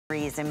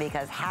reason,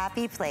 because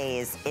Happy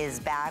Place is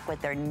back with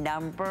their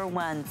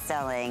 #1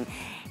 selling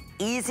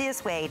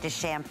easiest way to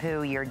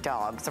shampoo your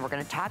dog. So we're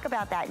gonna talk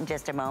about that in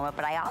just a moment,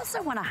 but I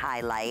also wanna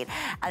highlight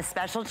a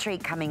special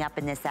treat coming up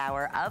in this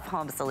hour of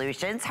Home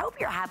Solutions. Hope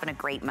you're having a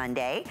great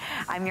Monday.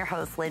 I'm your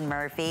host, Lynn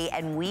Murphy,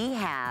 and we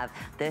have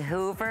the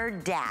Hoover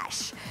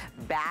Dash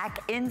back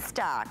in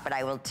stock, but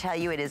I will tell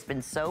you, it has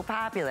been so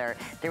popular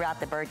throughout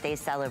the birthday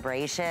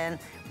celebration.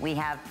 We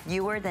have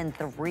fewer than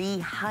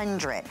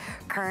 300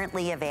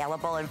 currently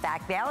available. In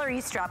fact,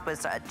 Valerie Strupp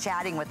was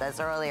chatting with us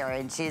earlier,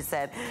 and she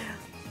said,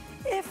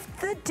 if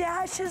the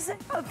Dash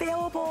isn't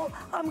available,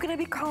 I'm gonna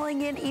be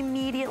calling in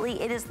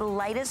immediately. It is the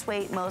lightest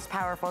weight, most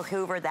powerful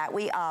Hoover that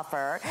we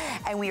offer,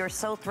 and we are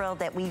so thrilled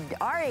that we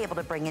are able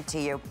to bring it to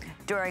you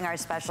during our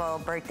special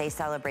birthday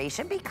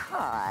celebration,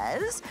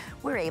 because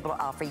we're able to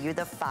offer you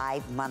the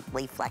 5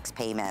 monthly flex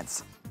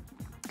payments.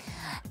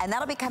 And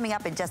that'll be coming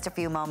up in just a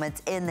few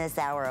moments in this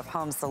hour of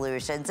Home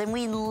Solutions, and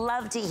we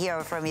love to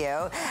hear from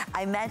you.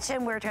 I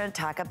mentioned we're going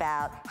to talk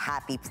about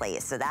Happy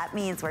Place, so that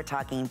means we're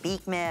talking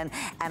Beekman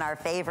and our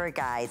favorite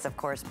guys, of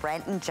course,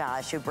 Brent and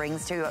Josh, who bring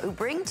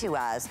to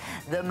us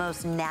the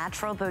most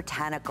natural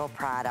botanical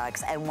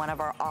products, and one of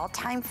our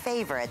all-time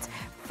favorites,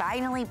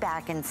 finally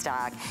back in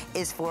stock,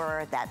 is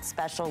for that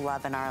special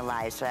love in our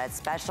lives, for that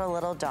special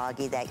little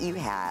doggy that you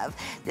have.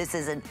 This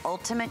is an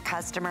ultimate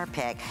customer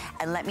pick,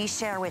 and let me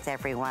share with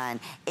everyone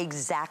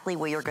exactly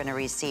what you're gonna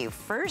receive.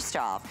 First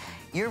off,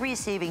 you're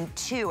receiving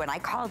 2, and I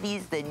call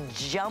these the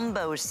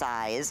jumbo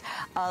size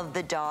of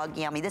the dog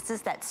yummy. This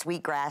is that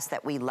sweet grass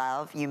that we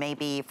love. You may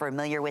be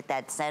familiar with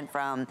that scent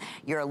from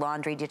your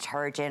laundry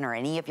detergent or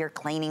any of your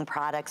cleaning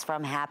products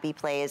from Happy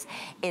Place.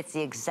 It's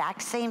the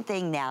exact same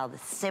thing now,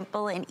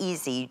 simple and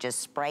easy. You just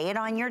spray it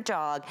on your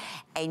dog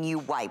and you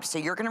wipe. So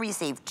you're gonna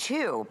receive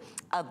 2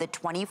 of the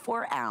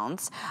 24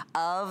 ounce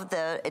of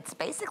it's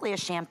basically a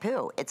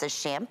shampoo. It's a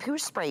shampoo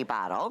spray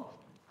bottle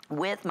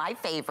with my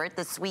favorite,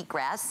 the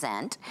sweetgrass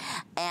scent.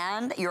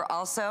 And you're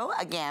also,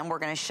 again, we're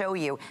gonna show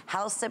you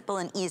how simple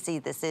and easy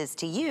this is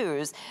to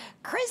use.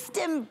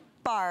 Kristen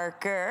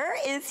Barker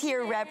is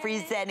here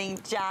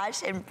representing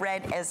Josh and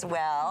Brent as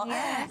well.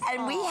 Yes.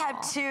 And we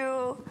have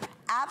 2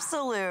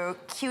 absolute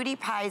cutie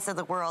pies of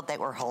the world that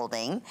we're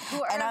holding.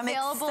 Who are and I'm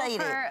available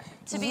excited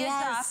to be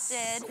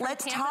adopted from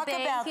Let's Tampa talk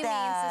Bay about Humane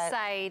that.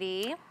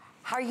 Society.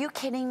 Are you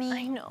kidding me?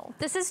 I know.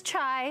 This is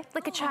chai,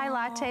 like a chai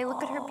latte.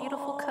 Look at her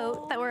beautiful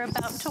coat that we're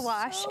about to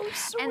wash.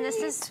 So and this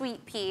is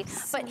sweet pea.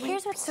 But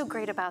here's what's so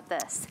great about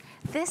this.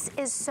 This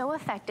is so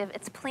effective.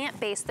 It's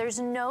plant-based. There's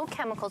no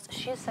chemicals.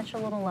 She is such a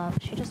little love.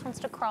 She just wants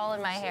to crawl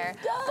in my hair.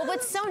 But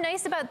what's so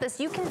nice about this,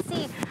 you can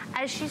see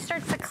as she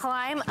starts to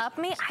climb up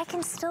me, I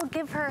can still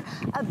give her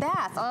a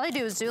bath. All I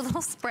do is do a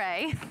little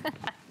spray.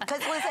 Because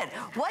listen,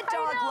 what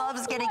dog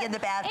loves getting in the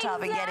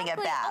bathtub and getting a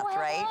bath,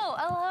 right?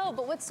 Hello.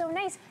 But what's so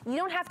nice, you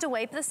don't have to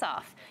wipe this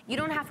off. You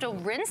don't have to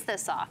rinse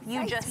this off.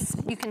 You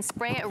can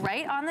spray it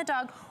right on the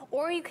dog,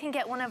 or you can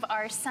get one of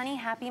our Sunny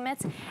Happy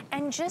Mitts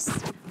and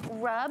just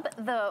rub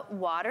the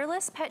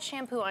waterless pet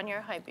shampoo on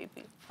your, hi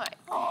baby, hi.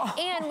 Oh.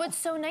 And what's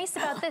so nice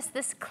about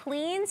this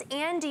cleans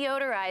and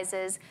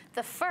deodorizes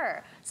the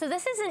fur. So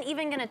this isn't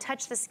even gonna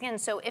touch the skin.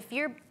 So if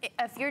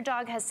your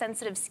dog has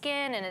sensitive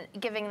skin and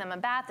giving them a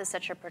bath is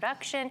such a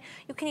production,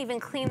 you can even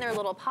clean their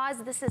little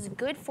paws. This is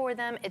good for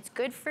them, it's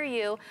good for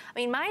you. I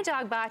mean, my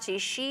dog Bachi,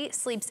 she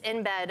sleeps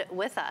in bed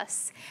with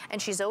us,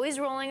 and she's always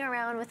rolling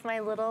around with my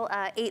little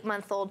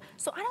 8-month-old.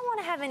 So I don't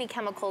wanna have any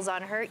chemicals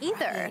on her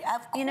either. Right,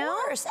 of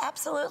course,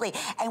 absolutely.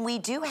 And we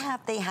do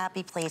have the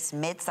Happy Place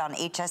mitts on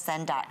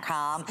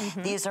hsn.com.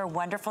 These are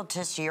wonderful,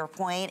 to your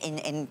point,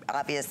 and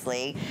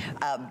obviously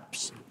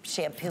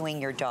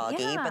shampooing your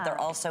doggy, but they're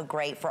also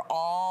great for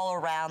all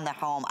around the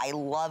home. I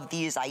love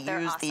these. I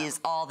use these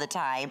all the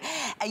time.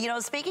 And you know,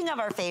 speaking of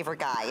our favorite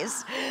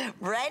guys,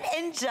 Brent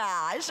and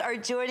Josh are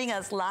joining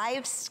us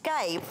live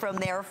Skype from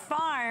their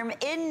farm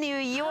in New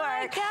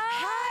York.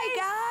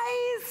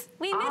 Hi, guys.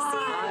 We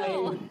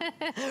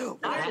miss you.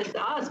 Not just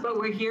us, but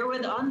we're here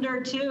with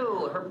Under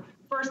 2, her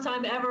first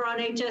time ever on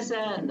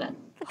HSN.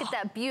 Look at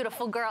that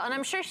beautiful girl. And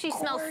I'm sure she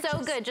smells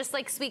so good, just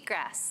like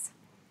sweetgrass.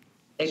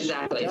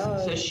 Exactly.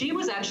 So she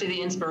was actually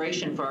the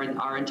inspiration for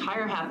our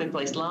entire Happy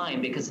Place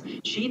line, because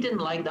she didn't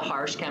like the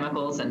harsh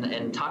chemicals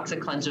and toxic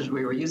cleansers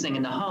we were using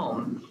in the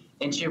home.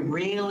 And she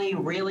really,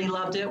 really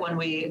loved it when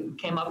we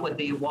came up with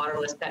the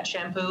waterless pet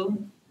shampoo,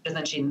 because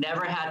then she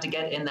never had to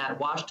get in that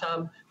wash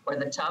tub or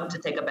the tub to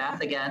take a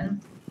bath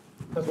again.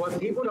 Because what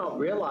people don't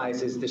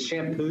realize is the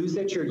shampoos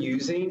that you're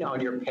using on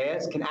your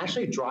pets can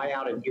actually dry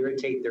out and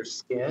irritate their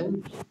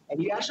skin.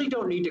 And you actually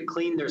don't need to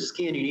clean their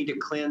skin, you need to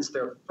cleanse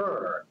their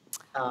fur.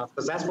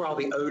 Because that's where all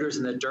the odors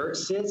and the dirt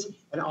sits.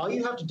 And all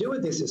you have to do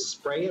with this is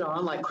spray it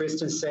on, like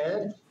Kristen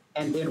said,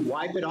 and then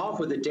wipe it off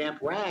with a damp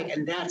rag.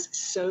 And that's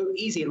so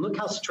easy. And look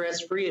how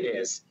stress-free it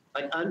is.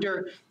 Like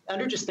Under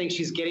just thinks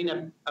she's getting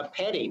a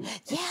petting.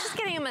 Yeah, she's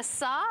getting a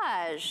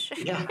massage.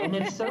 Yeah, and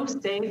it's so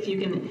safe. You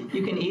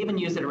can even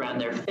use it around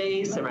their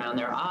face, around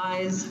their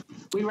eyes.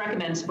 We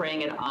recommend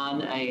spraying it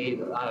on a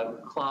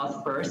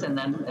cloth first and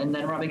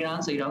then rubbing it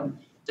on, so you don't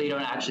So you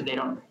don't actually, they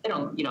don't,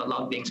 you know,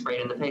 love being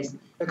sprayed in the face.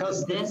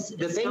 Because the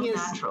thing is,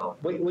 natural.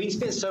 we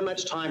spend so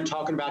much time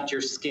talking about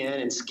your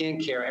skin and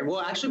skincare, and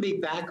we'll actually be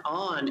back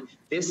on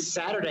this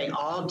Saturday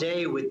all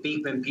day with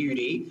Beekman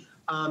Beauty.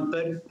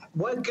 But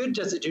what good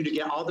does it do to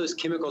get all those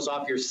chemicals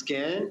off your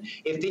skin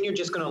if then you're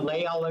just going to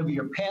lay all over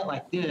your pet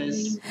like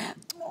this,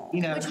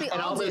 you know,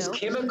 and all those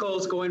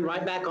chemicals going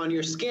right back on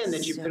your skin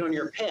that you put on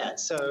your pet.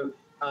 So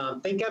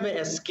think of it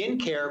as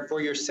skincare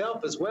for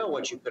yourself as well,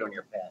 what you put on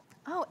your pet.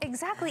 Oh,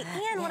 exactly.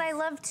 And what I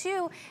love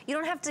too, you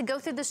don't have to go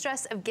through the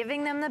stress of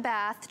giving them the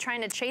bath, trying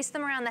to chase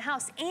them around the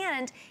house.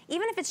 And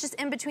even if it's just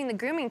in between the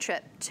grooming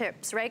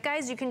trips, right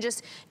guys? You can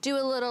just do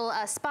a little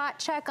spot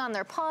check on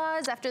their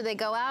paws after they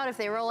go out if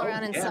they roll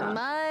around in some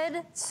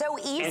mud. So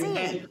easy.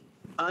 And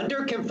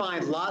Under can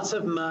find lots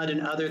of mud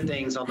and other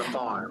things on the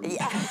farm.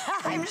 Yeah,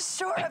 I'm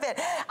sure of it.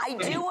 I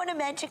do want to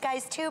mention,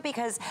 guys, too,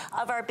 because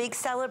of our big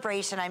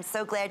celebration. I'm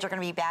so glad you're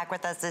going to be back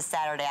with us this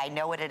Saturday. I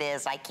know what it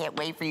is. I can't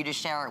wait for you to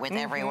share it with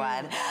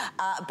everyone.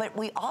 But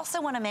we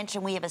also want to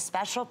mention we have a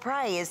special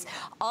prize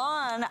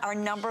on our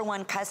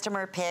 #1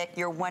 customer pick,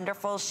 your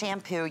wonderful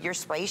shampoo, your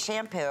spray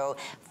shampoo,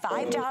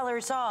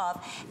 $5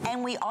 off.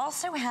 And we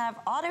also have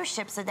auto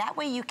ship, so that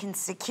way you can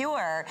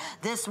secure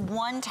this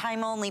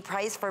one-time only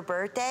price for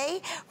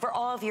birthday for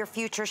all of your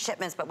future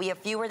shipments, but we have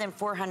fewer than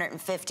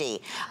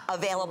 450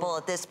 available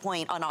at this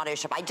point on auto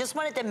ship. I just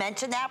wanted to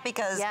mention that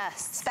because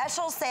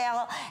special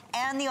sale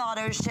and the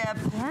auto ship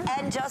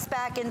and just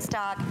back in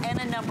stock and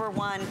a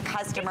 #1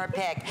 customer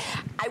pick.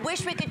 I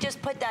wish we could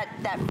just put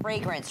that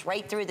fragrance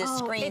right through the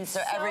screen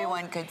so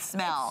everyone could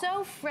smell. It's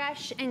so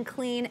fresh and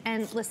clean.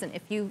 And listen,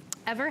 if you've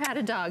ever had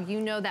a dog, you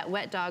know that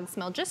wet dog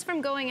smell just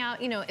from going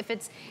out. You know,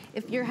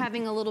 if you're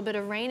having a little bit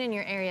of rain in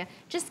your area,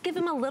 just give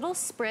them a little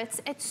spritz.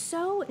 It's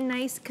so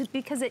nice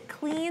because it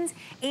cleans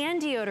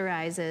and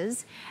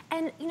deodorizes.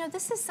 And you know,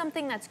 this is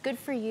something that's good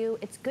for you.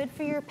 It's good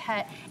for your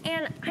pet.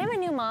 And I'm a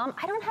new mom.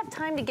 I don't have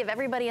time to give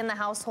everybody in the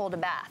household a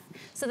bath.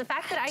 So the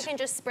fact that I can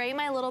just spray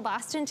my little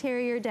Boston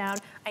Terrier down,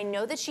 I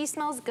know that she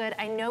smells good.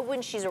 I know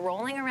when she's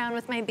rolling around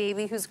with my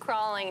baby who's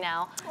crawling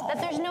now, that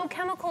there's no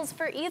chemicals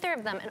for either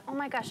of them. And oh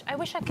my gosh, I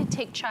wish I could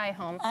take Chai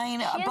home. I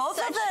know, both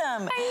of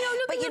them. I know,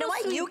 look but you know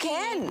what, you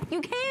can.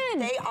 You can.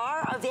 They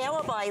are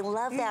available. I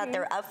love that.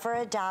 They're up for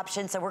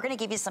adoption. So we're going to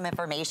give you some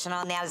information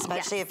on that,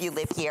 especially if you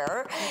live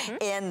here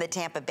in the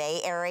Tampa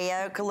Bay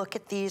area. Look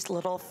at these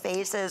little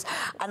faces.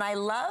 And I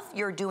love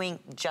you're doing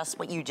just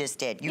what you just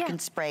did. You can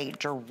spray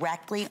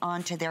directly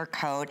onto their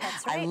coat.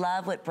 That's right. I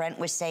love what Brent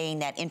was saying,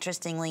 that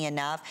interestingly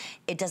enough,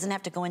 it doesn't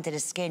have to go into the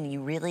skin.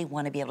 You really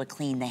want to be able to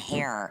clean the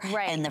hair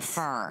and the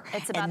fur.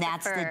 It's about and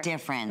that's the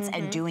difference.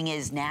 And doing it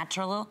as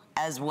natural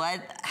as what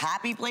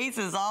Happy Place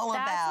is all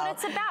about.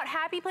 That's what it's about.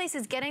 Happy Place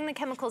is getting the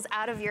chemicals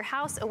out of your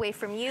house, away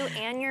from you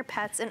and your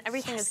pets, and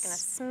everything is going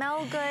to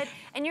smell good,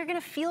 and you're going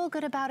to feel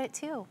good about it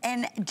too.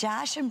 And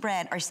Josh and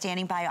Brent are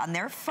standing by on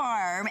their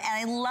farm, and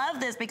I love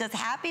this because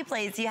Happy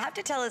Place, you have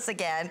to tell us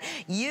again,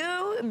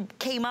 you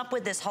came up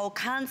with this whole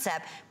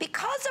concept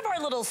because of our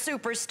little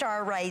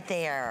superstar right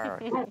there.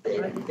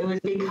 It was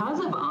because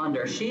of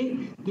Onder.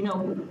 She, you know,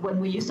 when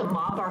we used to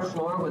mop our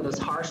floor with those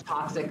harsh,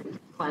 toxic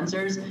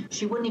cleansers,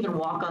 she wouldn't even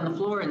walk on the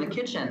floor in the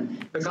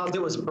kitchen. Because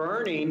it was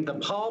burning the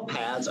paw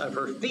pads of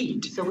her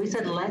feet. So we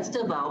said, let's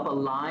develop a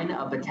line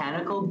of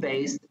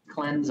botanical-based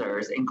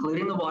cleansers,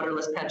 including the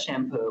waterless pet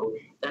shampoo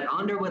that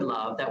Onder would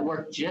love, that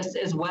work just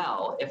as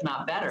well, if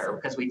not better,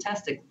 because we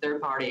tested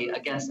third-party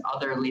against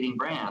other leading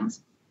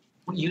brands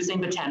using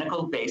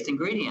botanical-based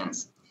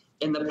ingredients.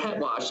 In the pet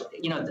wash,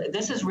 you know,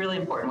 this is really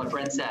important, what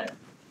Brent said.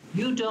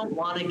 You don't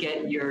want to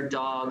get your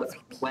dog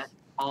wet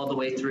all the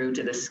way through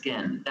to the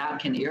skin. That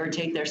can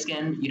irritate their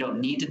skin. You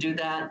don't need to do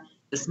that.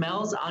 The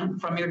smells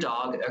from your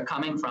dog are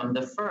coming from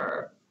the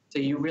fur. So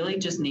you really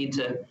just need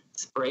to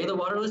spray the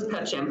waterless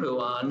pet shampoo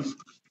on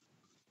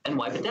and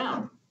wipe it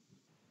down.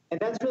 And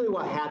that's really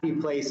what Happy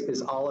Place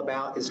is all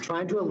about, is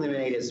trying to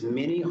eliminate as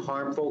many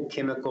harmful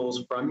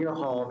chemicals from your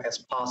home as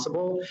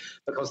possible,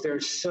 because there are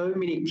so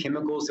many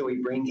chemicals that we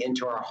bring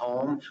into our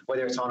home,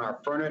 whether it's on our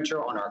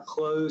furniture, on our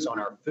clothes, on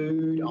our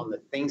food, on the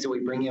things that we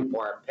bring in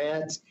for our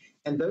pets.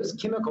 And those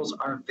chemicals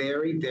are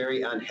very,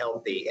 very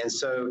unhealthy. And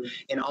so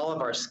in all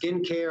of our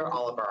skincare,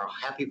 all of our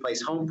Happy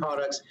Place home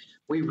products,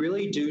 we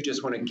really do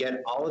just want to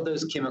get all of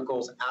those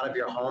chemicals out of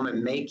your home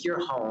and make your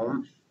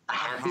home a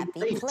happy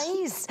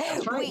place.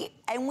 That's right.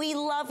 We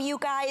love you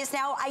guys.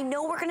 Now, I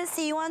know we're going to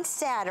see you on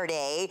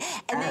Saturday.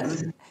 And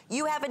then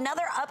you have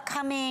another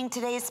upcoming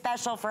today's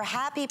special for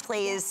Happy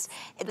Place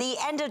at the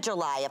end of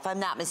July, if I'm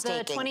not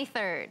mistaken. The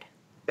 23rd.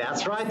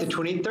 That's right. The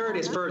 23rd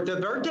is for the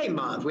birthday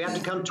month. We have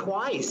to come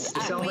twice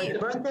to celebrate the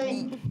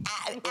birthday.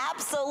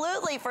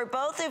 Absolutely. For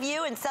both of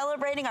you and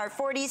celebrating our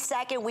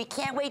 42nd. We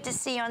can't wait to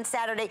see you on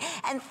Saturday.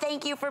 And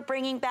thank you for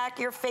bringing back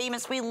your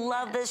famous. We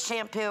love this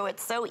shampoo.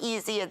 It's so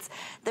easy. It's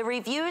the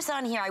reviews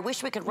on here. I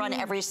wish we could run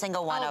every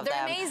single one of them.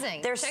 They're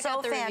amazing. They're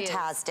so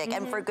fantastic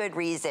and for good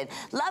reason.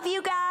 Love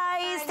you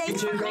guys.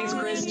 Thanks for Thanks,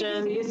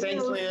 Kristen.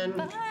 Thanks, Lynn.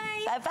 Bye.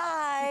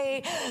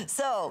 Bye-bye.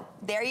 So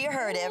there you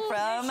heard it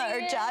from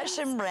Josh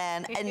and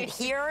Brent. And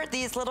here,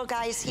 these little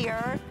guys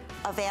here,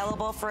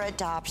 available for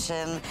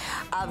adoption.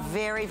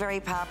 Very, very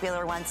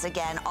popular once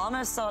again.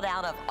 Almost sold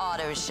out of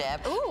auto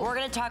ship. Ooh. We're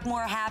gonna talk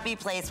more Happy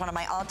Place, one of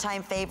my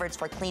all-time favorites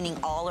for cleaning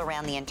all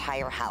around the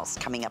entire house,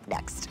 coming up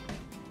next.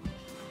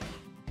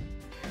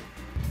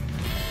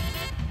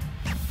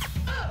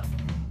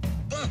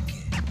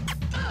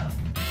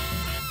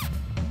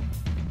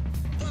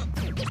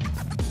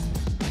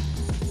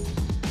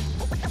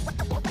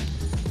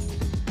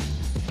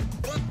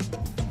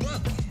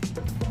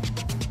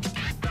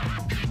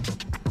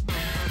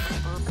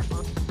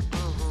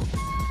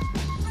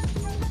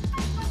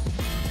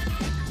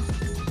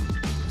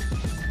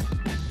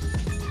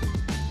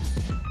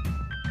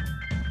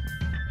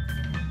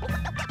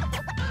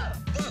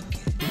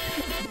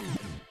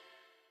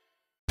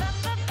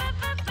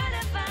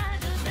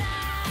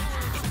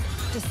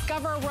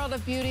 Discover a world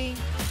of beauty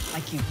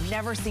like you've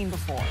never seen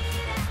before.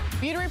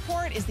 Beauty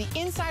Report is the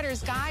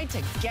insider's guide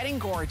to getting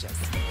gorgeous.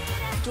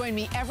 Join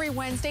me every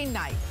Wednesday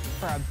night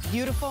for a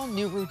beautiful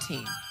new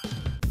routine.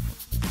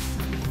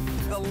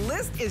 The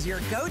list is your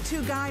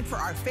go-to guide for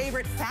our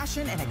favorite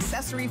fashion and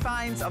accessory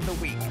finds of the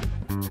week.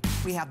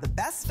 We have the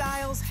best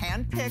styles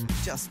handpicked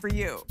just for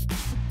you.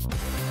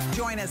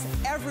 Join us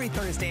every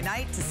Thursday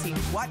night to see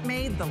what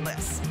made the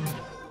list.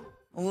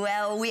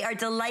 Well, we are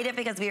delighted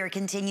because we are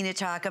continuing to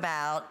talk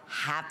about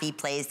Happy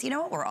Place. You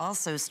know what? We're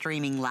also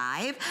streaming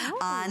live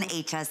on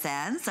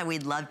HSN, so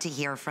we'd love to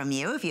hear from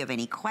you. If you have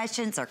any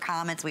questions or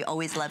comments, we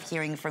always love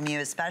hearing from you,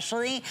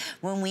 especially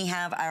when we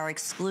have our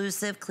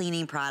exclusive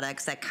cleaning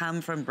products that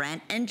come from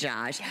Brent and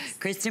Josh. Yes.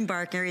 Kristen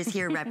Barker is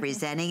here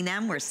representing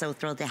them. We're so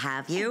thrilled to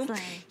have you.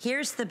 Excellent.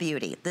 Here's the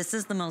beauty. This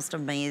is the most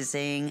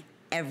amazing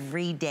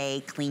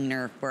everyday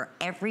cleaner for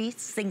every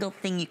single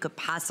thing you could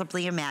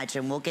possibly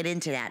imagine. We'll get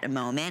into that in a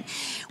moment.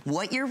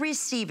 What you're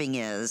receiving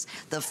is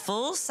the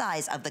full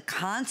size of the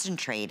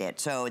concentrated,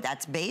 so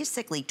that's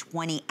basically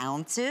 20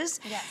 ounces,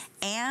 yes,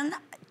 and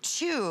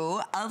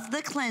 2 of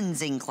the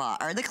cleansing cloth,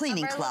 or the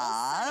cleaning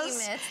cloths.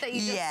 Sunny mitts that you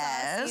just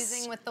saw us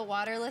using with the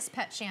waterless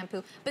pet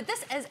shampoo. But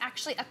this is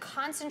actually a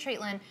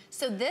concentrate, Lynn.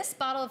 So this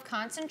bottle of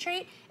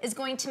concentrate is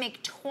going to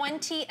make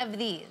 20 of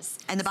these.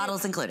 And the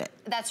bottle's included.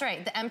 That's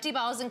right, the empty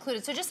bottle's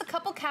included. So just a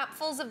couple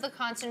capfuls of the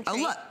concentrate. Oh,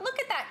 look. Look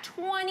at that,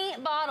 20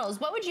 bottles.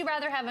 What would you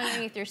rather have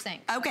underneath your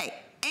sink? Okay.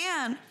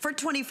 And for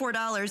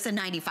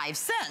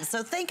 $24.95.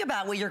 So think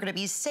about what you're gonna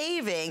be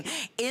saving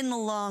in the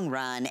long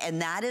run,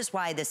 and that is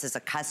why this is a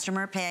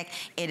customer pick.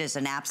 It is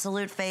an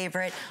absolute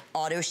favorite.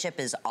 Auto ship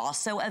is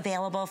also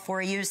available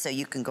for you, so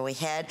you can go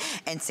ahead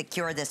and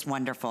secure this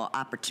wonderful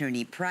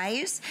opportunity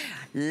price.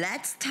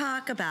 Let's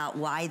talk about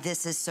why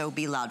this is so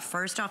beloved.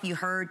 First off, you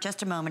heard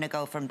just a moment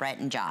ago from Brent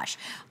and Josh.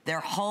 Their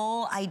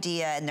whole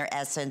idea and their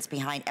essence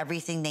behind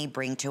everything they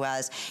bring to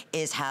us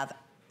is have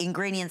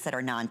ingredients that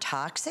are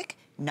non-toxic,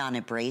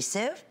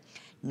 non-abrasive,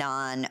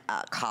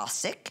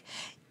 non-caustic,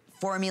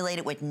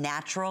 formulated with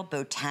natural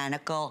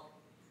botanical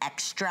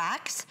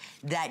extracts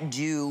that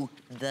do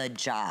the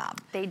job.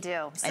 They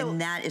do. So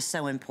and that is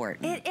so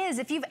important. It is.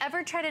 If you've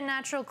ever tried a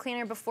natural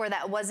cleaner before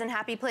that wasn't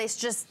Happy Place,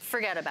 just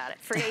forget about it.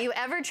 Forget you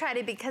ever tried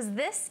it, because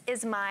this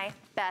is my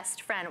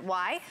best friend.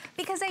 Why?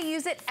 Because I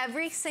use it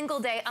every single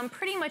day on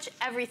pretty much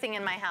everything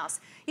in my house.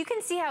 You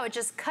can see how it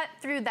just cut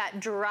through that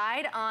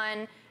dried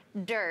on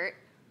dirt.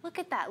 Look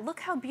at that,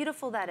 look how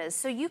beautiful that is.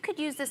 So you could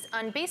use this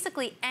on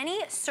basically any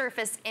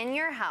surface in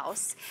your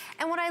house.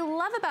 And what I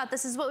love about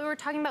this is what we were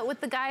talking about with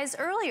the guys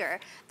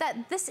earlier,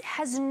 that this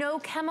has no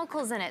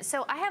chemicals in it.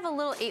 So I have a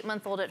little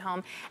 8-month-old at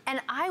home,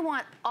 and I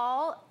want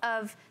all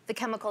of the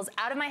chemicals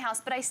out of my house,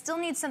 but I still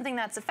need something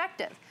that's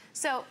effective.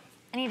 So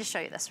I need to show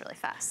you this really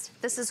fast.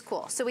 This is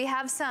cool. So we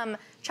have some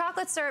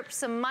chocolate syrup,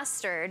 some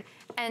mustard,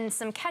 and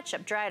some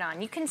ketchup dried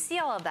on. You can see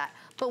all of that.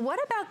 But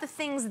what about the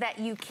things that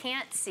you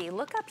can't see?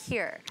 Look up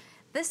here.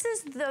 This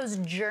is those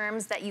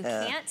germs that you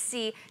can't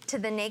see to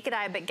the naked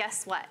eye, but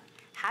guess what?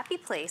 Happy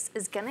Place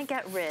is gonna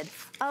get rid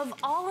of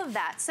all of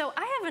that. So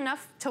I have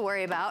enough to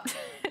worry about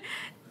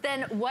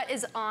than what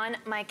is on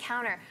my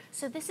counter.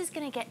 So this is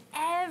gonna get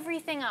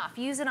everything off.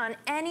 Use it on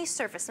any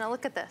surface. Now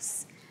look at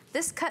this.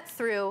 This cut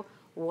through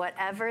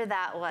whatever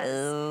that was.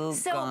 Oh,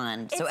 so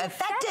gone. So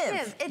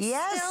effective.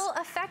 It's still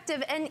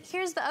effective. And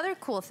here's the other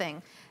cool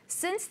thing.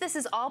 Since this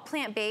is all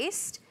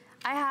plant-based,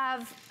 I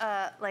have,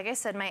 like I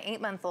said, my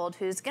 8-month-old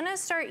who's gonna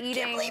start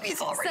eating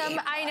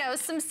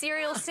some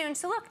cereal soon.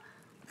 So look,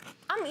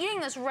 I'm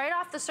eating this right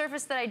off the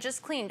surface that I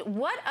just cleaned.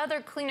 What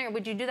other cleaner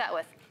would you do that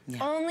with?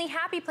 Yeah. Only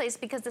Happy Place,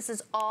 because this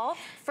is all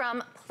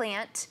from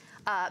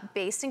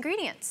plant-based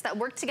ingredients that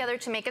work together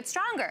to make it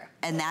stronger.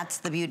 And that's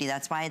the beauty.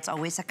 That's why it's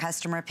always a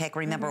customer pick.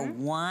 Remember,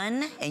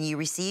 one, and you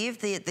receive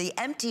the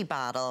empty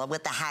bottle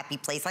with the Happy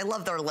Place. I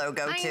love their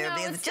logo too.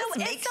 It just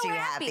makes you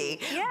happy.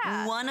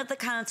 Yeah. One of the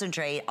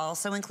concentrate,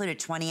 also included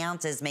 20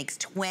 ounces, makes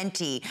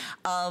 20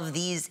 of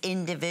these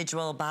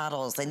individual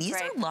bottles. And these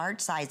are large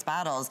size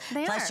bottles.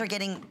 Plus you're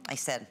getting, I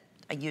said,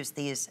 I use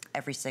these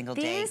every single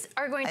day. These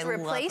are going to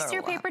replace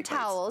your paper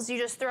towels. You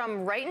just throw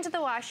them right into the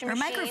washing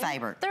machine. They're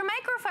microfiber. They're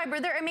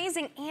microfiber. They're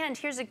amazing. And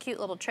here's a cute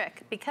little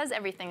trick. Because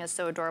everything is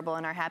so adorable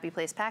in our Happy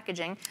Place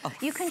packaging,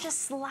 you can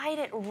just slide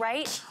it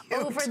right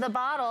over the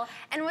bottle.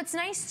 And what's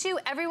nice too,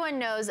 everyone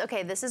knows,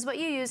 okay, this is what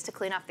you use to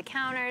clean off the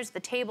counters, the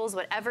tables,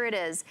 whatever it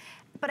is.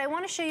 But I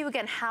want to show you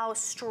again how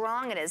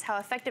strong it is, how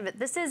effective it is.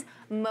 This is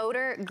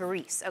motor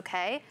grease,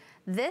 okay?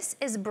 This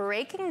is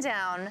breaking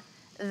down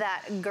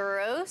that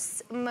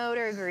gross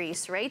motor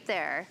grease right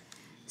there.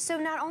 So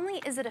not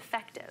only is it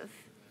effective,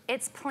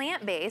 it's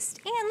plant-based,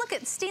 and look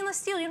at stainless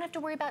steel. You don't have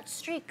to worry about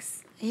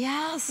streaks.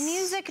 Yes.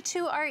 Music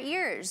to our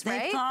ears,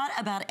 right? They thought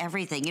about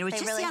everything. You know, it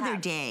was just the other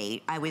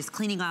day, I was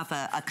cleaning off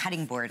a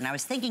cutting board, and I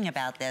was thinking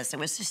about this. It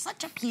was just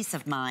such a peace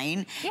of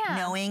mind,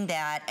 knowing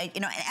that,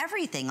 you know,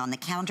 everything on the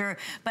counter,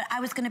 but I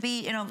was gonna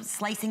be, you know,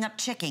 slicing up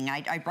chicken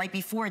right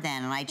before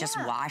then, and I just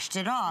washed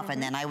it off,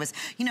 and then I was,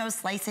 you know,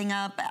 slicing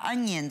up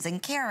onions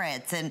and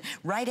carrots, and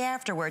right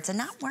afterwards, and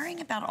not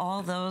worrying about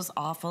all those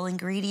awful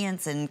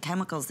ingredients and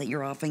chemicals that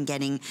you're often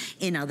getting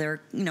in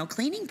other, you know,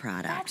 cleaning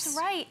products. That's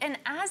right, and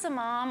as a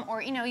mom,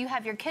 or you know, you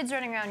have your kids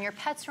running around, your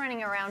pets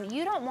running around,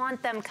 you don't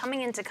want them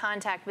coming into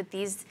contact with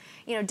these,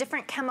 you know,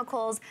 different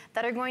chemicals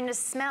that are going to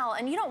smell,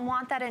 and you don't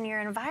want that in your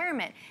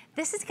environment.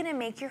 This is gonna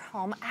make your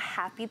home a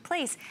happy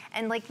place.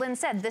 And like Lynn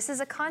said, this is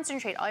a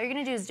concentrate. All you're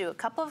gonna do is do a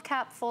couple of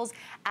capfuls,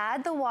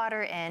 add the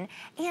water in,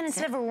 and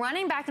instead of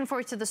running back and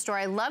forth to the store,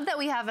 I love that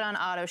we have it on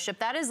auto ship.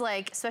 That is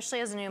like, especially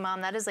as a new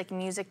mom, that is like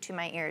music to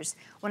my ears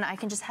when I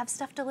can just have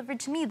stuff delivered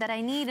to me that I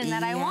need and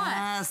that I want.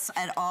 Yes,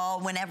 at all,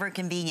 whenever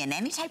convenient.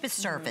 Any type of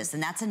surface,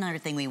 and that's another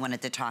thing we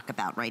wanted to talk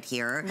about right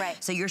here.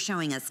 Right. So you're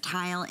showing us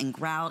tile and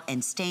grout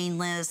and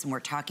stainless, and we're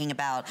talking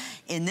about,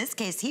 in this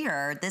case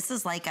here, this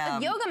is like a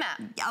yoga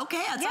mat.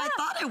 Okay, that's what I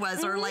thought it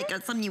was, or like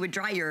something you would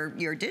dry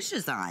your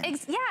dishes on.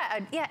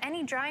 Yeah,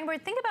 any drying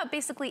board. Think about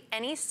basically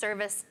any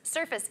surface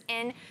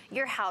in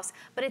your house,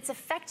 but it's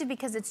effective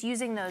because it's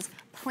using those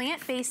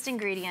plant-based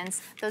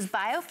ingredients, those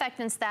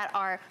bioeffectants that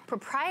are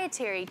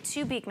proprietary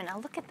to Beekman. Now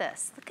look at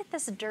this. Look at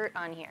this dirt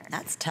on here.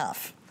 That's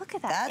tough. Look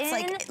at that. That's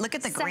like, look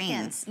at the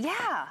grains.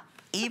 Yeah.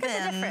 Even, look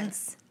at the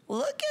difference.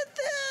 Look at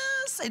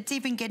this. It's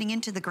even getting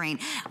into the grain.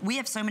 We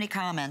have so many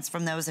comments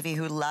from those of you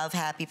who love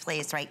Happy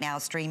Place right now,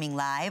 streaming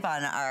live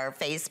on our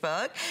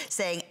Facebook,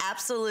 saying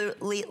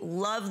absolutely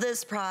love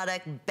this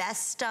product,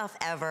 best stuff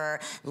ever,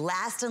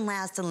 last and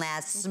last and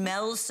last,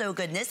 smells so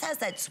good. And this has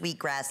that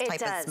sweetgrass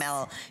type of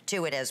smell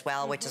to it as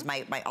well, which is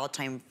my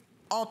all-time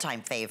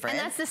favorite. And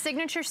that's the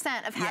signature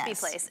scent of Happy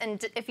Place.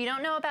 And if you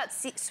don't know about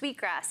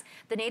sweetgrass,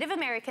 the Native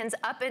Americans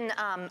up in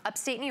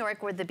upstate New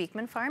York, where the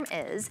Beekman farm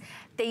is,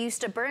 they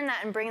used to burn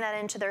that and bring that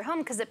into their home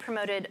because it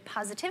promoted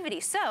positivity.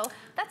 So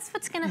that's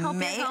what's going to help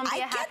your home be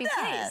a happy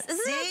place.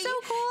 Isn't that so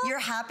cool? You're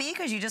happy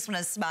because you just want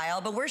to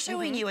smile, but we're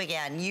showing you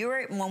again.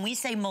 When we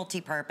say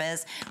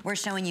multi-purpose, we're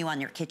showing you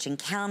on your kitchen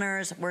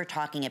counters. We're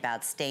talking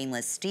about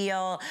stainless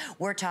steel.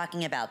 We're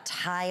talking about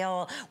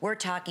tile. We're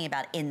talking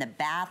about in the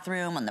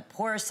bathroom, on the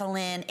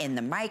porcelain, in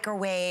the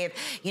microwave.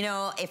 You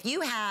know, if you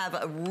have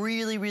a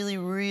really, really,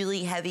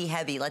 really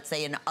heavy, let's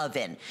say an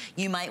oven,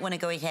 you might want to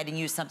go ahead and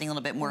use something a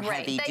little bit more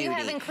heavy duty. That you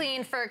haven't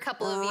cleaned for a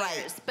couple of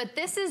years. But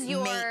this is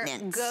your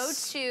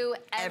go-to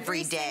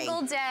every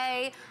single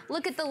day.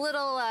 Look at the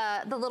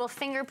little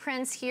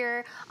fingerprints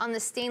here on the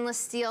stainless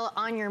steel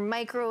on your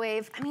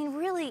microwave. I mean,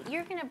 really,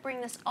 you're gonna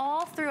bring this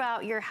all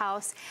throughout your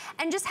house,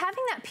 and just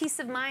having that peace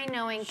of mind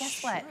knowing,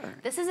 guess what?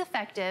 This is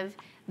effective.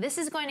 This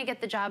is going to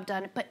get the job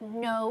done, but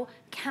no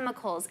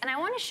chemicals. And I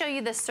want to show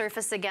you this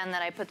surface again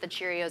that I put the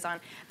Cheerios on,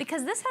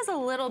 because this has a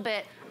little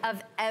bit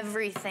of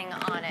everything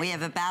on it. We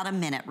have about a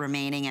minute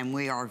remaining, and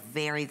we are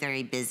very,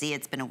 very busy.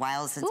 It's been a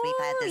while since we've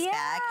had this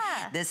back.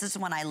 This is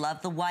one I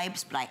love the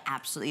wipes, but I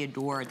absolutely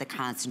adore the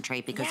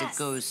concentrate because it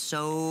goes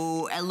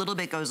so, a little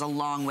bit goes a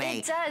long way.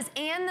 It does,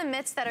 and the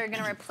mitts that are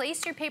gonna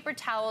replace your paper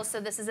towels, so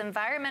this is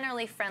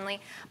environmentally friendly,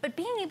 but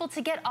being able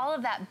to get all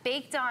of that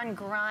baked on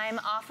grime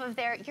off of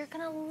there, you're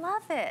gonna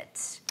love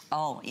it.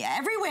 Oh, yeah,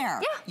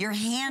 everywhere. Yeah. Your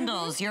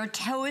handles, your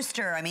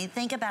toaster. I mean,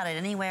 think about it.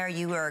 Anywhere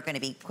you are going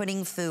to be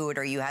putting food,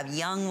 or you have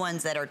young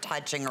ones that are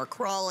touching or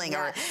crawling,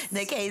 or in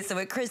the case of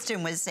what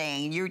Kristen was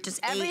saying, you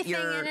just ate your...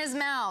 Everything in his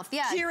mouth,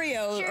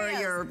 Cheerios, or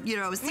your, you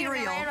know,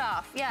 cereal. Right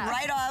off,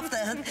 Right off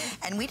the...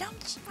 And we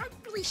aren't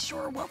really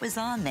sure what was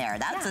on there.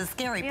 That's the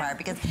scary part,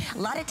 because a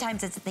lot of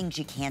times it's the things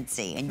you can't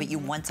see, but you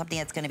want something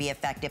that's going to be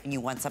effective, and you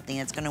want something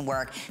that's going to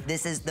work.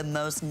 This is the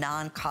most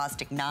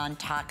non-caustic,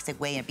 non-toxic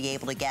way to be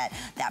able to get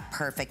that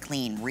perfect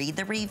clean. Read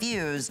the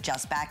reviews,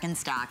 just back in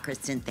stock.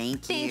 Kristen,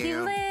 thank you. Thank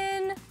you,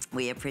 Lynn.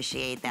 We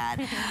appreciate that.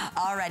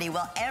 Alrighty,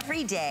 well,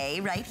 every day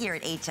right here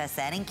at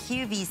HSN and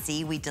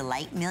QVC, we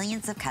delight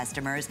millions of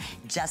customers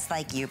just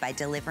like you by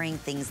delivering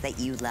things that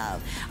you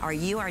love. Are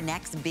you our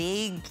next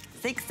big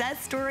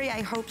success story?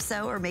 I hope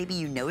so, or maybe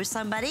you know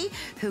somebody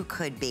who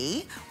could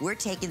be. We're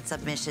taking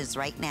submissions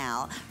right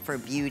now for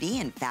beauty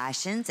and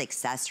fashions,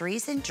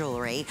 accessories, and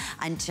jewelry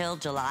until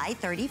July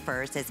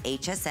 31st as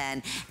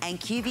HSN and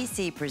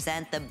QVC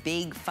present the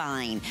Big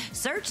Find.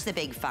 Search the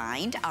Big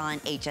Find on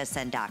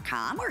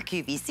hsn.com or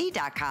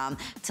qvc.com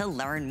to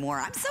learn more.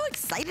 I'm so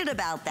excited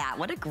about that.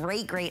 What a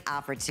great, great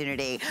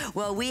opportunity.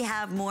 Well, we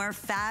have more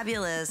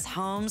fabulous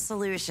home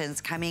solutions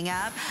coming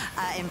up.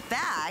 In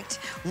fact,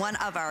 one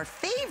of our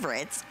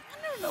favorites,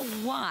 I don't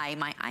know why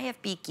my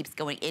IFB keeps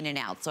going in and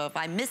out. So if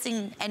I'm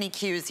missing any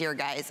cues here,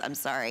 guys, I'm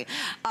sorry.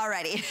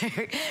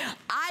 Alrighty.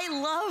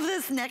 I love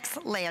this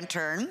next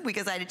lantern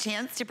because I had a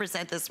chance to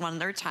present this one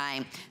other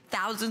time.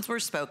 Thousands were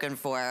spoken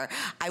for.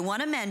 I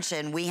want to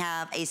mention we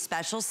have a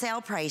special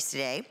sale price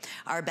today,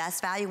 our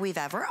best value we've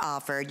ever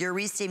offered. You're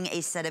receiving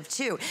a set of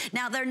 2.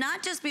 Now, they're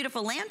not just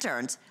beautiful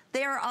lanterns.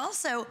 They are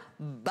also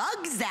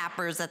bug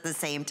zappers at the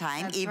same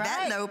time. That's Yvette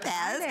right.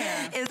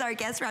 Lopez is our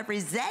guest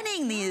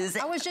representing these.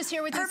 I was just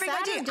here with you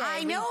Saturday.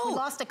 I know. We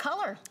lost a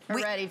color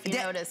already, if you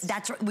noticed.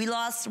 That's right. We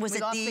lost, was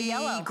it the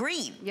yellow.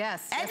 Green?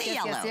 Yes. And the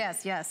yellow.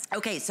 Yes.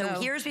 Okay, so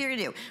here's what you're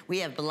gonna do. We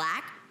have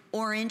black,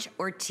 orange,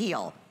 or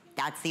teal.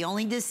 That's the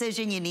only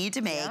decision you need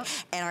to make. Yep.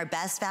 And our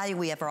best value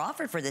we ever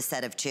offered for this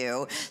set of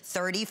 2,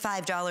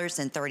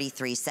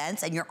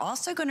 $35.33. And you're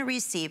also going to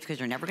receive, because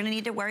you're never going to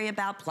need to worry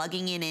about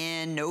plugging it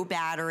in, no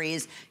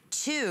batteries,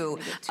 2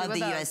 of the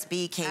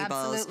USB cables.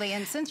 Absolutely.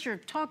 And since you're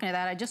talking to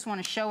that, I just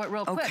want to show it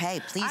real quick.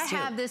 Okay, please do. I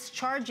have this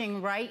charging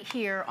right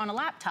here on a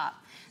laptop.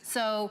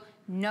 So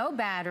no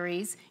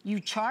batteries. You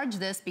charge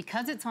this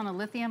because it's on a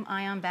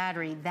lithium-ion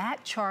battery.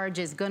 That charge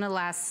is going to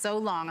last so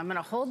long. I'm going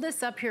to hold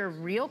this up here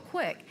real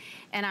quick,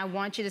 and I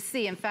want you to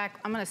see. In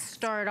fact, I'm going to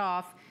start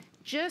off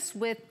just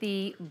with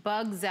the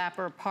bug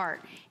zapper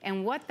part.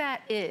 And what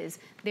that is,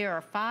 there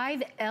are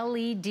 5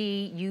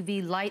 LED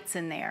UV lights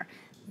in there.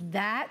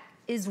 That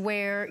is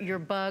where your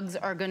bugs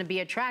are going to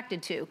be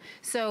attracted to.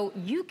 So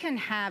you can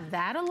have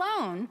that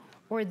alone,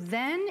 or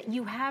then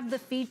you have the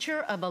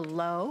feature of a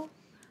low,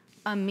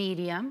 a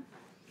medium,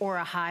 or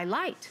a high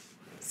light.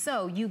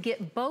 So you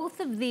get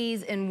both of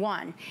these in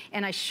one.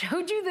 And I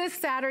showed you this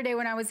Saturday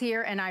when I was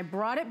here, and I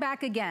brought it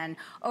back again.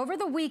 Over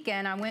the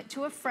weekend, I went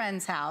to a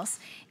friend's house,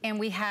 and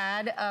we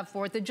had a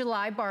 4th of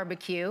July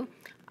barbecue.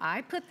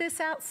 I put this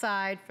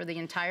outside for the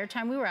entire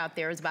time we were out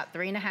there. It was about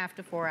 3.5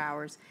 to 4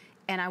 hours.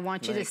 And I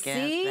want you to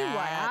see what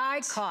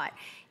I caught.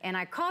 And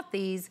I caught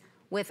these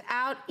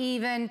without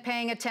even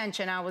paying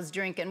attention. I was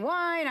drinking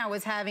wine, I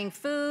was having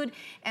food,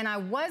 and I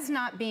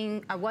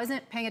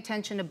wasn't paying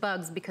attention to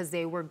bugs because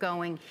they were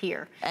going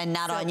here. And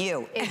not on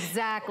you.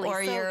 Exactly.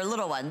 Or your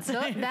little ones.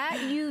 That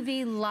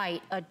UV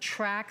light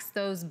attracts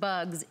those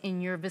bugs in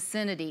your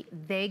vicinity.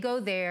 They go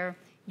there.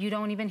 You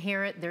don't even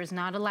hear it. There's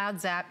not a loud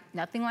zap,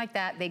 nothing like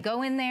that. They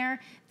go in there,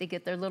 they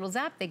get their little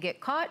zap, they get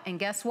caught, and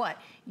guess what?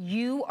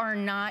 You are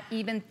not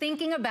even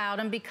thinking about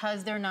them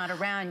because they're not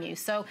around you.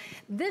 So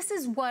this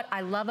is what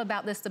I love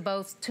about this the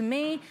most. To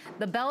me,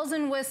 the bells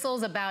and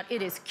whistles about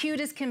it as cute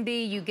as can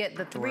be. You get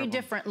the 3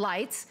 different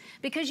lights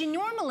because you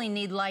normally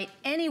need light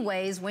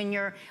anyways when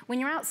you're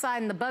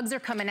outside and the bugs are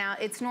coming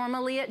out. It's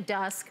normally at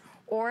dusk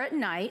or at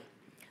night.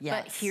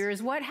 Yes. But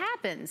here's what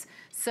happens.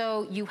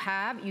 So you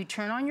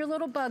turn on your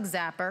little bug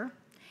zapper.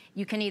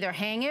 You can either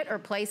hang it or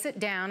place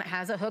it down. It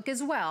has a hook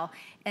as well.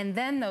 And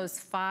then those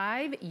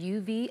 5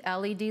 UV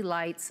LED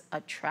lights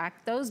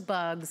attract those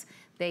bugs.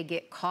 They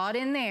get caught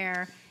in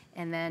there,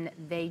 and then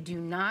they do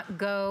not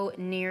go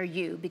near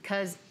you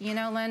because, you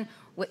know, Lynn,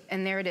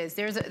 and there it is.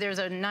 There's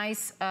a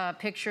nice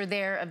picture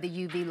there of the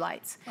UV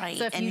lights. Right,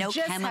 so if and you no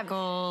just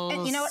chemicals.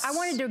 And you know what? I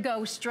wanted to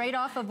go straight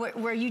off of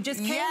where you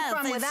just came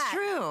from with that.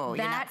 True.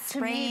 That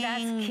to me,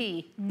 that's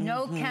key.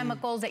 No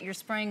chemicals that you're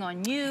spraying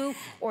on you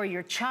or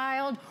your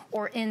child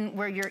or in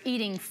where you're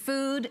eating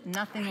food.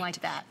 Nothing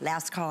like that.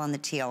 Last call on the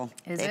teal.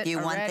 If you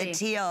want the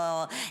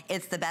teal,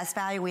 it's the best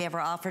value we ever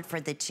offered for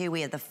the 2.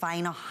 We have the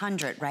final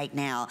 100 right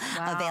now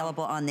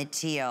available on the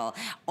teal.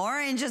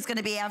 Orange is going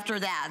to be after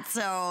that.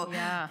 So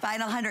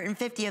final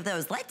 150 of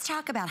those. Let's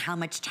talk about how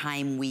much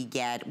time we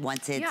get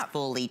once it's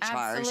fully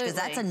charged, because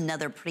that's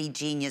another pretty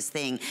genius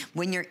thing.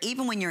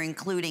 Even when you're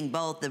including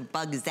both the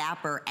bug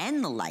zapper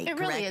and the light, it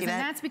really is, and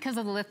that's because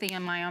of the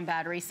lithium-ion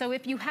battery. So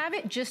if you have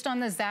it just on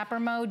the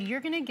zapper mode, you're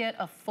going to get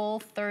a full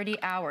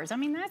 30 hours. I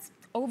mean, that's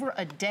over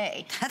a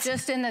day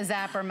just in the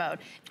zapper mode.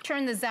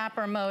 Turn the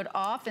zapper mode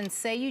off and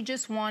say you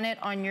just want it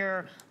on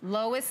your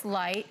lowest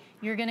light,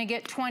 you're gonna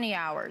get 20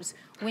 hours.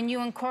 When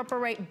you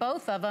incorporate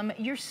both of them,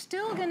 you're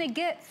still gonna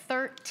get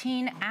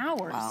 13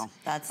 hours. Wow,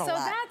 that's a lot.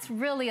 So that's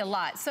really a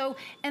lot. So,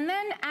 and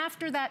then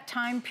after that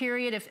time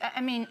period,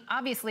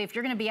 obviously if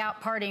you're gonna be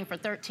out partying for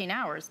 13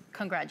 hours,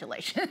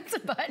 congratulations.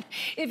 But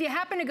if you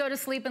happen to go to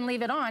sleep and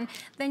leave it on,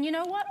 then you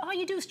know what? All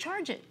you do is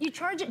charge it. You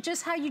charge it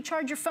just how you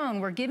charge your phone.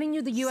 We're giving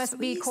you the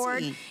USB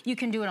cord. You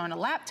can do it on a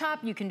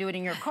laptop, you can do it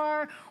in your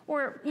car,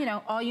 or, you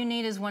know, all you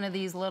need is one of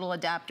these little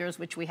adapters,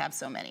 which we have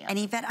so many of. And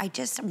Yvette, I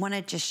just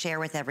want to share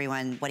with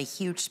everyone what a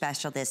huge huge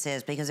special this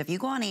is, because if you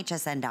go on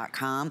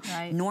hsn.com,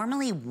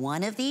 normally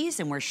one of these,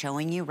 and we're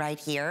showing you right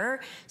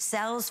here,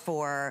 sells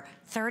for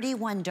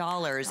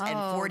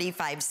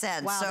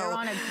 $31.45. Wow, so they're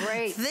on a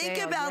great think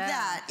sale, about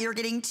that. You're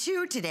getting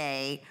 2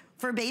 today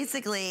for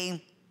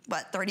basically,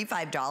 what,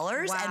 $35?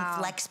 Wow. And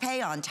flex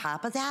pay on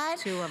top of that.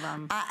 2 of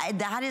them.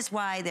 That is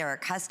why they're a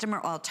customer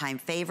all-time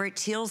favorite.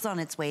 Teal's on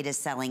its way to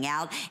selling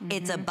out.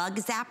 It's a bug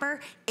zapper.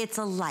 It's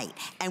a light.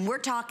 And we're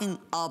talking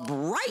a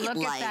bright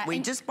light. We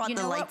just brought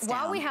the lights down.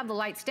 While we have the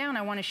lights down,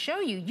 I want to show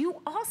you, you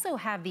also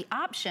have the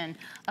option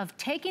of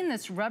taking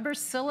this rubber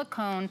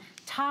silicone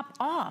top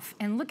off.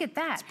 And look at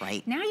that. That's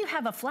bright. Now you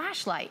have a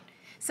flashlight.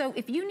 So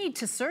if you need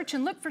to search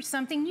and look for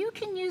something, you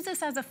can use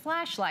this as a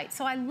flashlight.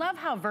 So I love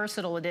how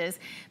versatile it is.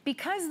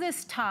 Because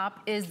this top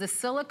is the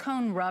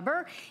silicone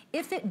rubber,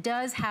 if it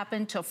does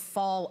happen to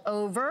fall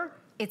over,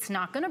 it's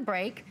not gonna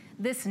break.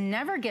 This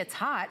never gets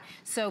hot,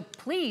 so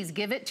please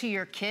give it to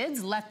your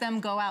kids. Let them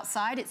go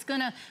outside. It's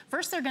gonna,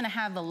 first they're gonna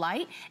have the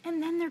light,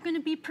 and then they're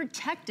gonna be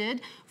protected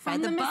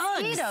from the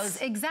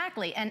mosquitoes.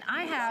 Exactly, and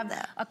I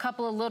have a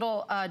couple of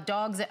little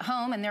dogs at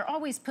home, and they're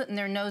always putting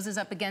their noses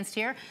up against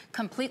here,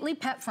 completely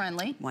pet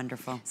friendly.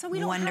 Wonderful. So we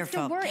don't have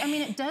to worry. I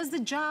mean, it does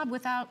the job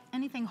without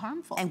anything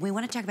harmful. And we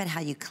want to talk about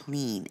how you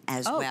clean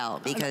as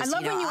well, because I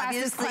love when you ask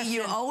this obviously question.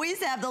 you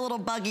always have the little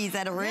buggies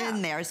that are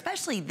in there,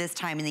 especially this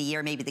time in the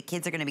year. Maybe the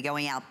kids are going to be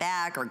going out back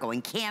or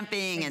going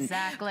camping and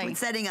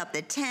setting up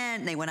the tent.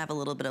 And they want to have a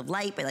little bit of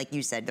light, but like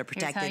you said, they're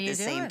protected at the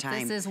same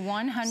time. This is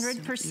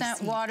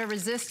 100% water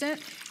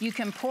resistant. You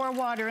can pour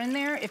water in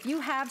there. If you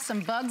have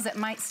some bugs that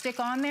might stick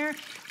on there,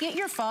 get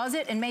your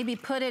faucet and maybe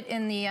put it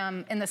in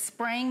the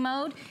spraying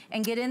mode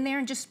and get in there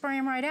and just spray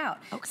them right out.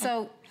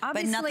 So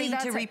obviously, but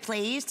nothing to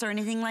replace or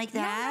anything like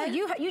that?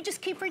 No, you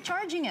just keep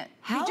recharging it.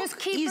 How you just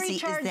keep easy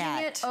recharging is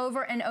that? it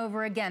over and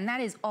over again. That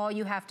is all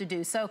you have to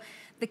do. So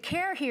the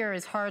care here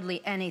is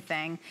hardly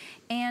anything.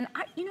 And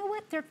you know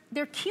what?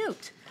 They're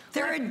cute.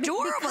 They're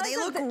adorable. They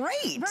look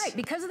great. Right,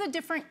 because of the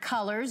different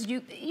colors,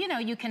 you know,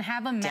 you can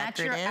have them match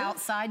your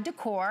outside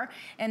decor,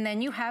 and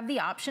then you have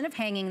the option of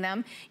hanging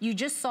them. You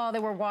just saw they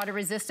were water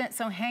resistant,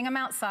 so hang them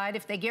outside.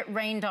 If they get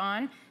rained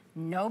on,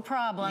 no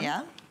problem.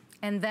 Yeah.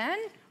 And then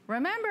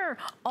remember,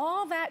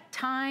 all that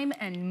time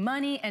and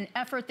money and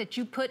effort that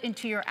you put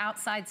into your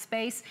outside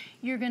space,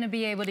 you're gonna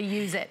be able to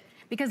use it.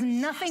 Because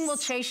nothing will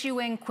chase you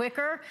in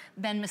quicker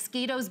than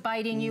mosquitoes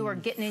biting you or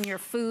getting in your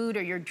food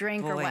or your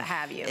drink or what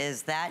have you.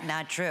 Is that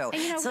not true? And,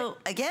 you know, so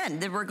again,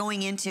 we're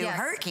going into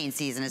hurricane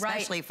season,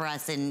 especially for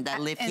us that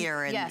live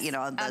here in you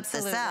know the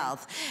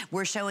South.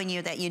 We're showing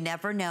you that you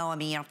never know. I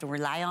mean, you don't have to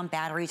rely on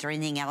batteries or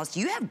anything else.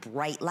 You have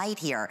bright light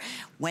here.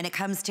 When it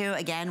comes to,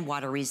 again,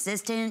 water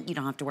resistant, you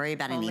don't have to worry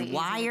about any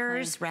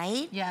wires,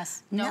 right?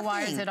 Yes, no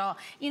wires at all.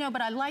 You know,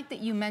 but I like that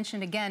you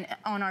mentioned, again,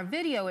 on our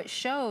video, it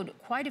showed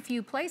quite a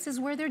few places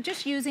where they're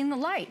just using the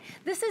light.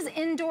 This is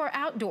indoor,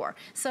 outdoor.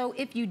 So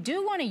if you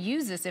do want to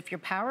use this, if your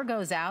power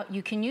goes out,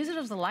 you can use it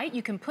as a light.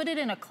 You can put it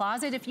in a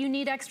closet if you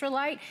need extra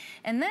light.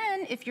 And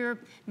then if you're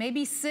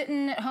maybe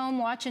sitting at home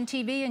watching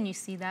TV and you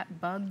see that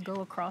bug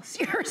go across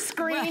your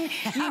screen,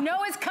 you know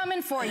it's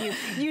coming for you.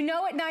 You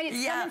know at night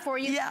it's coming for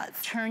you.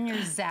 Turn your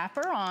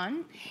zapper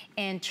on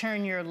and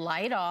turn your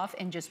light off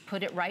and just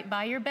put it right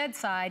by your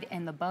bedside,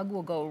 and the bug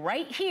will go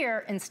right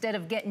here instead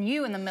of getting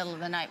you in the middle of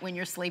the night when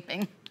you're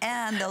sleeping.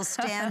 And they'll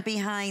stand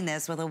behind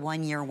this with a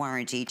 1-year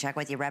warranty. Check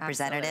with your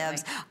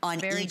representatives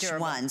on each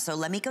one. So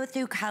let me go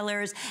through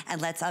colors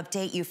and let's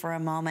update you for a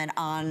moment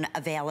on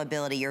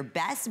availability. Your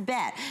best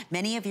bet.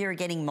 Many of you are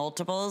getting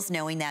multiples,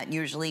 knowing that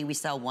usually we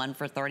sell one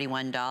for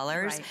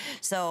 $31.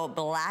 So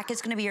black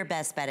is going to be your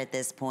best bet at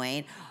this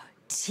point.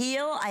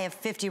 Teal, I have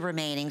 50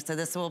 remaining, so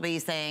this will be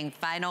saying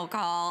final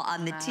call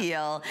on the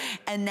teal.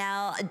 And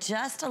now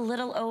just a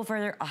little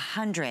over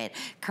 100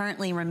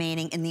 currently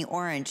remaining in the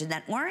orange. And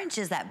that orange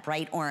is that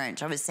bright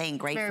orange. I was saying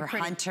great for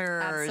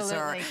hunters,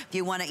 or if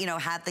you want to, you know,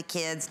 have the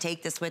kids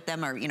take this with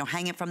them, or, you know,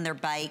 hang it from their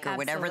bike or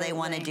whatever they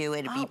want to do,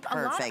 it'd be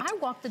perfect. I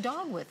walk the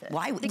dog with it.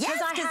 Why? Because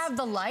I have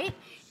the light.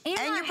 And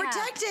you're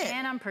protected.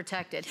 And I'm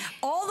protected.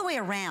 All the way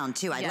around,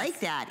 too. I like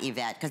that,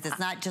 Yvette, because it's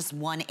not just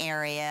one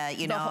area,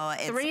 you know.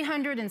 It's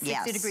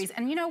 360 degrees.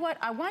 And you know what?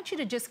 I want you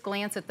to just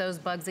glance at those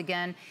bugs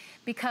again,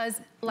 because,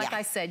 like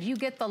I said, you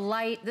get the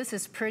light. This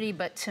is pretty,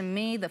 but to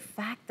me, the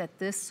fact that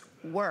this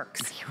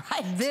works.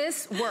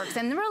 This works.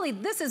 And really,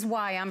 this is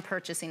why I'm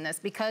purchasing this,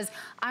 because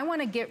I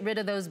want to get rid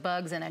of those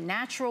bugs in a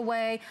natural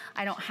way.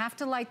 I don't have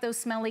to light those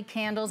smelly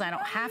candles. I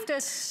don't have to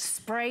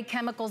spray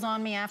chemicals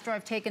on me after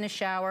I've taken a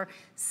shower.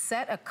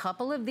 Set a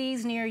couple of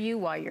these near you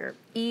while you're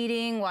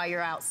eating, while you're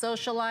out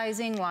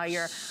socializing, while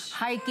you're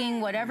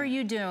hiking, whatever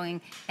you're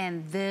doing,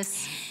 and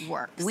this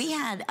works. We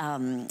had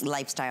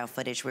lifestyle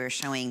footage. We were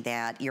showing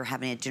that you're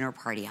having a dinner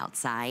party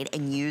outside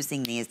and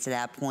using these to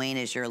that point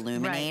as your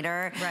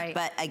illuminator. Right.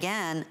 But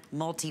again,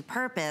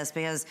 multi-purpose,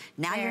 because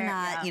now you're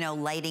not, you know,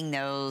 lighting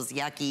those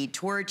yucky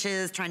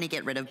torches, trying to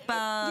get rid of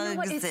bugs. You know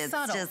what? It's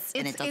subtle. just,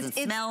 and it doesn't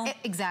smell.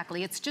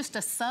 Exactly. It's just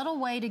a subtle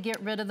way to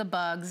get rid of the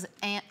bugs,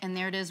 and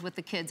there it is with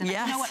the kids. And you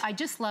know what? I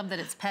just love that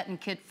it's pet and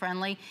kid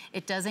friendly.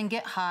 It doesn't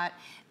get hot.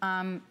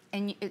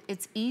 And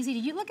it's easy to,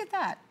 you look at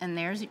that, and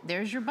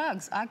there's your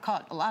bugs. I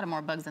caught a lot of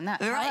more bugs than that.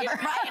 Right,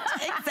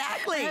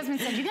 exactly. My husband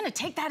said, "You're gonna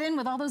take that in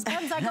with all those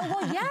bugs?" I go,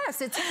 well,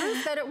 yes, it's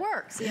proof that it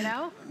works, you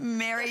know?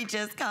 Mary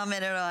just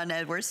commented on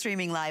it. We're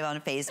streaming live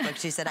on Facebook.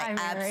 She said, I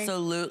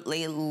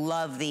absolutely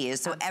love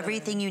these. So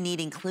everything you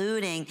need,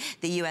 including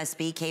the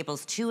USB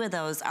cables, 2 of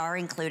those are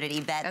included.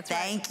 Yvette,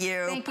 thank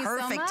you. Thank you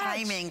Perfect so much.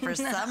 timing for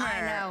summer.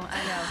 I know.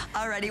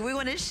 Alrighty, we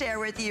want to share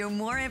with you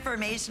more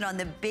information on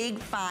the big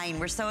find.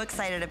 We're so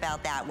excited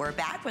about that. We're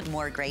back with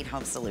more great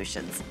home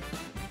solutions.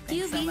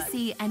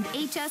 QVC and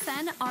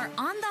HSN are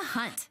on the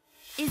hunt.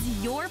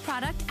 Is your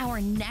product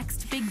our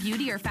next big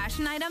beauty or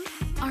fashion item?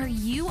 Are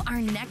you our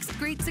next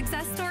great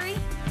success story?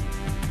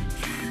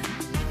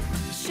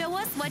 Show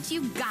us what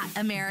you got,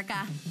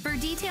 America. For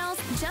details,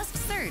 just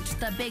search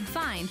The Big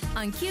Find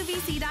on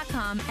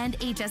QVC.com and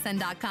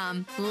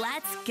HSN.com.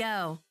 Let's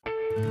go.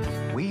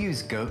 We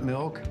use goat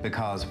milk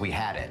because we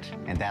had it,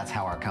 and that's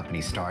how our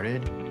company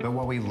started. But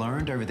what we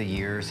learned over the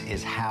years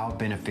is how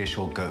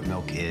beneficial goat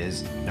milk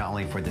is, not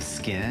only for the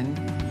skin,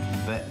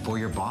 but for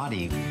your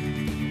body.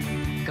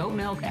 Goat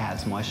milk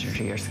adds moisture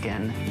to your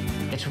skin.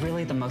 It's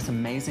really the most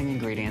amazing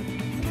ingredient.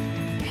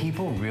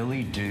 People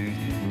really do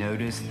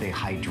notice the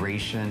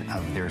hydration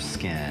of their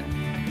skin.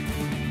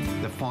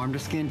 The farm to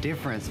skin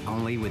difference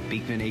only with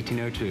Beekman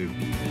 1802.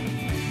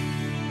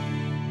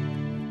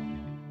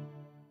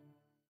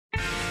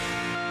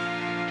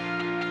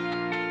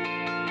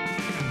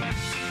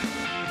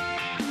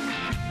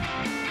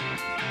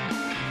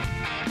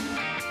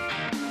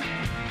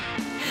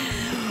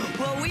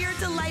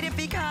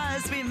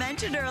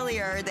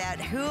 Earlier that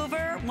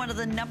Hoover, one of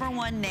the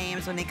 #1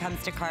 names when it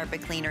comes to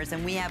carpet cleaners,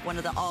 and we have one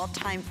of the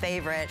all-time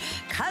favorite,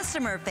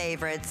 customer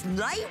favorites,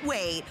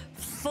 lightweight,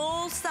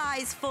 full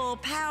size, full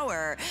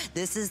power.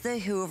 This is the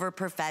Hoover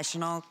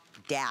Professional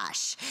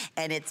Dash,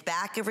 and it's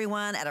back,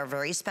 everyone, at our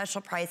very special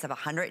price of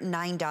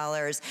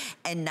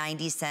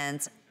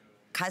 $109.90.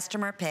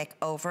 Customer pick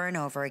over and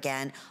over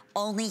again.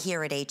 Only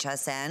here at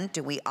HSN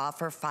do we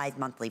offer 5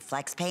 monthly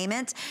flex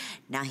payments.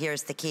 Now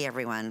here's the key,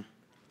 everyone.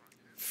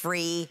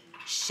 Free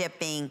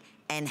shipping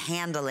and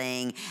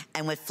handling,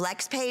 and with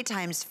flex pay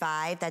times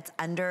 5, that's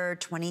under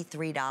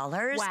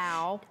 $23.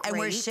 Wow, and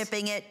we're great.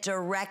 shipping it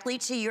directly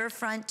to your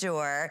front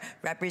door.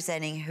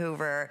 Representing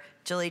Hoover,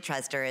 Julie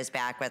Truster is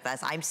back with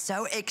us. I'm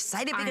so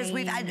excited because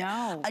we've had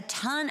a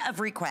ton of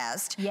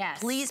requests. Yes.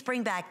 Please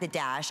bring back the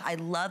Dash. I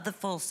love the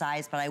full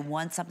size, but I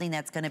want something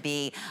that's gonna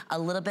be a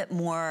little bit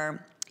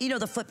more, you know,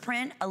 the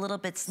footprint, a little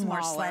bit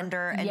more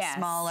slender and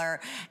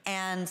smaller,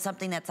 and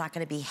something that's not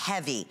gonna be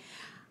heavy.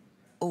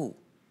 Oh,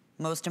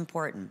 most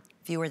important,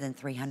 fewer than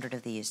 300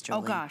 of these, Julie.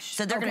 Oh gosh.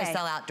 So they're gonna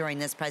sell out during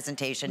this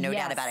presentation, no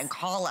doubt about it. And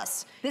call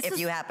us if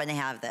you happen to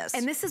have this.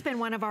 And this has been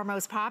one of our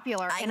most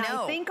popular, I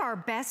think our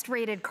best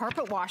rated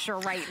carpet washer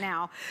right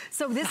now.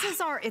 So this is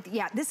our,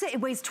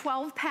 it weighs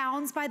 12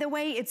 pounds, by the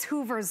way. It's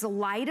Hoover's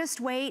lightest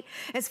weight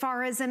as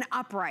far as an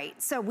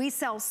upright. So we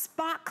sell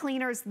spot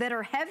cleaners that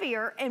are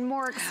heavier and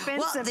more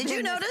expensive. Well, did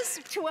you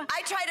notice?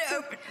 I tried to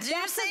open, did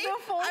you see? I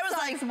was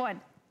like, one.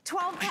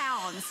 12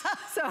 pounds.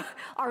 So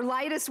our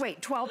lightest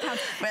weight, 12 pounds.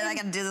 Wait, I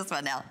gotta do this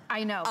one now.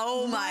 I know.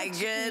 Oh my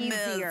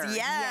goodness,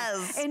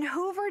 yes. And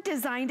Hoover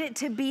designed it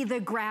to be the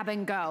grab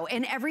and go,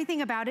 and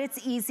everything about it's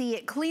easy.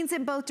 It cleans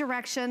in both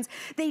directions.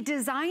 They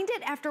designed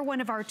it after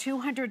one of our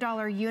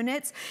 $200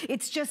 units.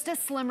 It's just a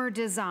slimmer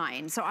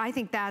design. So I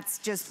think that's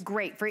just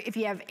great for if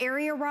you have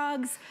area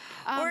rugs.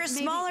 Or a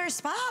smaller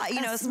spot,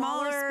 you know,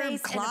 smaller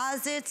space,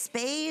 closet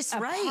space,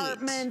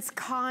 apartments,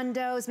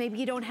 condos, maybe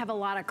you don't have a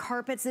lot of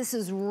carpets. This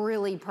is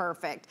really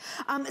perfect.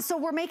 So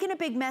we're making a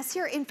big mess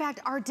here. In fact,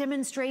 our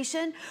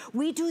demonstration,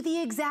 we do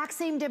the exact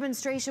same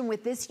demonstration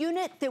with this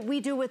unit that we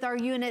do with our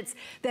units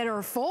that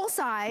are full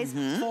size,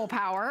 full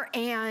power,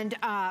 and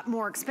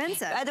more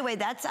expensive. By the way,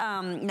 that's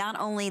not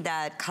only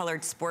that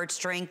colored sports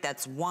drink,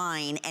 that's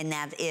wine, and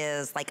that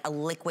is like a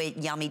liquid,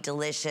 yummy,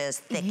 delicious,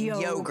 thick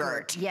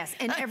yogurt. Yes,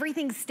 and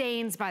everything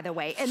stains, by the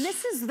way. And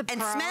this is the Pro.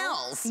 And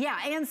smells. Yeah,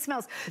 and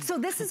smells. So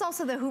this is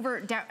also the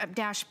Hoover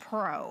Dash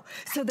Pro.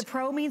 So the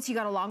Pro means you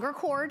got a longer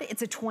cord.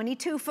 It's a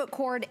 22-foot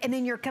cord, and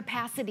then your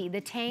capacity,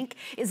 the tank,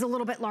 is a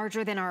little bit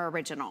larger than our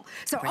original.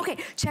 So, okay,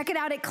 check it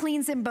out. It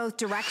cleans in both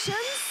directions.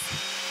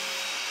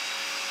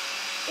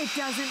 It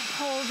doesn't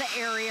pull the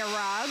area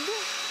rug.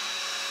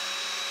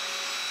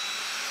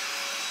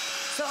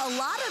 So a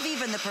lot of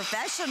even the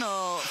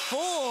professional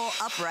full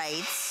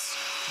uprights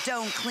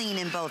don't clean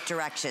in both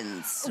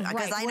directions.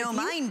 Because Right. I know Well,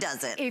 mine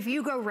doesn't. If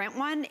you go rent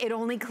one, it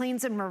only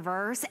cleans in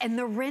reverse, and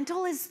the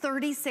rental is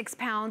 36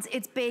 pounds.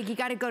 It's big. You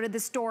got to go to the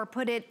store,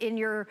 put it in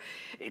your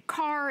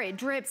car. It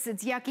drips.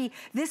 It's yucky.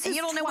 This And is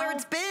you don't know where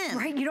it's been.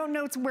 Right. You don't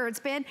know where it's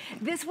been.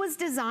 This was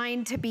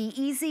designed to be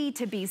easy,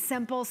 to be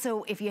simple.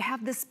 So if you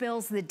have the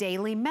spills, the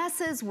daily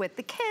messes with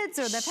the kids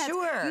or the pets,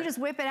 you just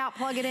whip it out,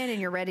 plug it in,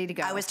 and you're ready to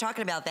go. I was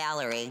talking about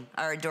Valerie,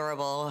 our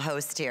adorable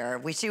host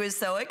here. She was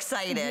so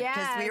excited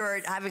because we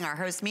were having our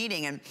host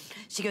meeting, and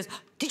she goes,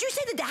 "Did you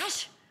say the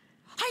dash?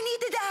 I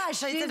need the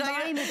dash." I She's said,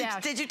 buying the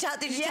dash. Did you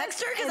text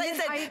her? Because And I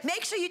then said,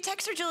 make sure you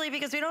text her, Julie,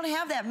 because we don't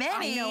have that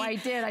many. I know, I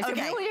did. I said,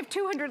 we only have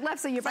 200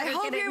 left, so you better I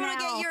hope get it you're now.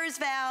 gonna get yours,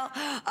 Val.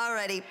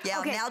 Alrighty, yeah,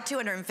 Okay. now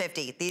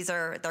 250.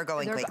 They're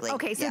going quickly.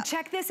 Okay, so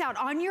check this out.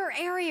 On your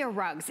area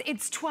rugs,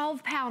 it's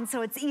 12 pounds,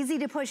 so it's easy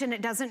to push and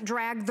it doesn't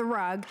drag the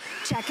rug.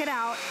 Check it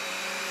out.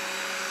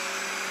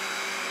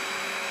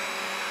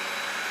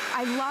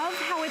 I love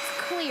how it's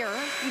clear.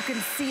 You can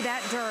see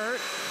that dirt.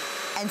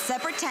 And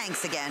separate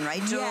tanks again,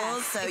 right, Jules?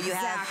 Yes, so you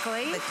have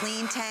the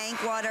clean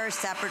tank water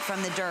separate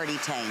from the dirty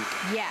tank.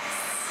 Yes.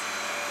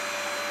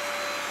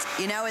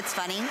 You know, it's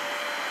funny.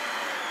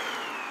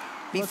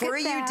 Before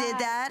you did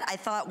that, I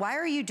thought, why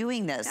are you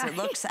doing this? It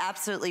looks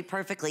absolutely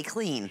perfectly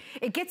clean.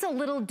 It gets a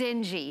little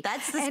dingy.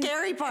 That's the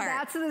scary part.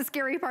 That's the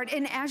scary part.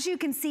 And as you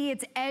can see,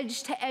 it's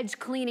edge-to-edge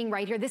cleaning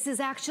right here. This is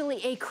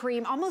actually a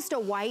cream, almost a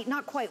white,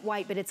 not quite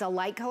white, but it's a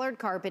light-colored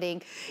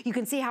carpeting. You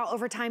can see how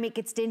over time it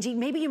gets dingy.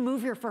 Maybe you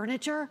move your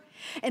furniture,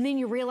 and then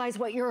you realize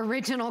what your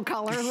original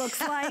color looks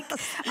like.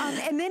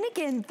 And then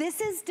again, this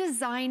is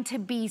designed to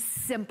be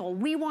simple.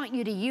 We want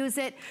you to use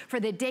it for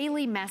the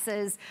daily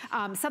messes,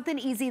 something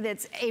easy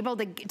that's able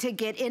to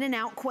get in and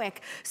out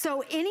quick.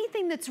 So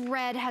anything that's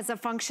red has a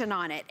function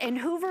on it. And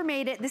Hoover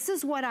made it. This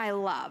is what I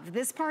love.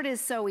 This part is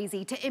so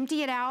easy. To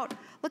empty it out,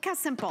 look how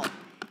simple.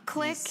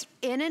 Click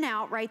in and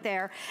out right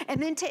there.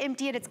 And then to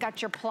empty it, it's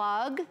got your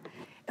plug.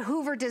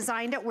 Hoover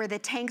designed it where the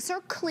tanks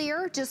are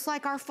clear, just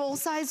like our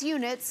full-size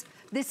units.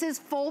 This is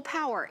full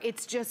power.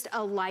 It's just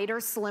a lighter,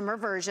 slimmer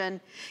version.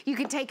 You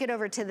can take it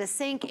over to the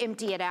sink,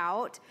 empty it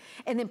out,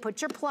 and then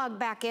put your plug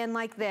back in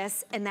like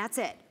this, and that's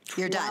it.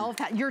 You're done.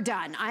 You're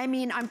done. I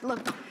mean,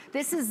 look,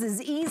 this is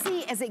as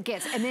easy as it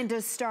gets. And then to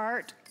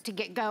start to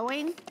get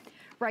going,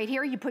 right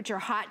here, you put your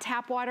hot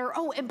tap water.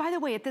 Oh, and by the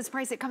way, at this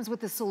price, it comes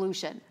with a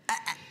solution.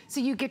 So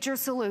you get your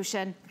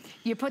solution,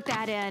 you put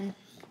that in,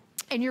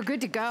 and you're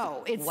good to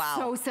go. It's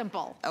so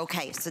simple.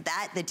 Okay, so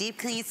the deep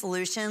clean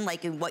solution,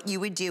 like what you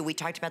would do, we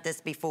talked about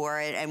this before,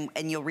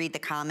 and you'll read the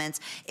comments.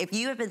 If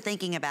you have been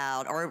thinking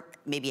about, or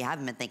maybe you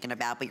haven't been thinking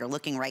about, but you're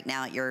looking right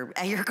now at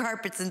your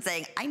carpets and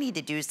saying, I need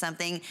to do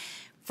something,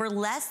 for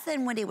less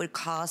than what it would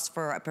cost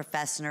for a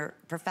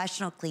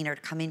professional cleaner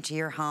to come into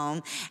your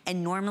home,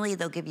 and normally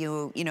they'll give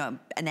you,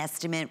 an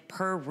estimate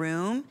per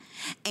room,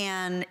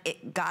 and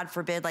God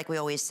forbid, like we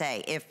always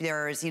say, if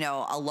there's,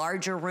 a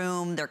larger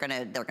room,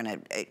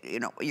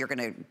 you're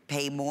gonna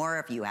pay more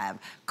if you have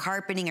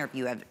carpeting or if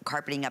you have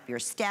carpeting up your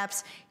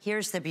steps.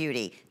 Here's the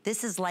beauty.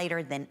 This is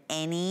lighter than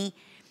any,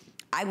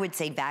 I would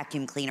say,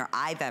 vacuum cleaner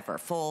I've ever,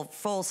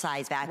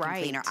 full-size vacuum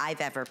cleaner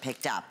I've ever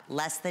picked up.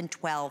 Less than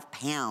 12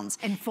 pounds.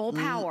 And full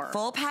power.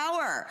 Full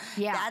power.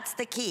 Yeah. That's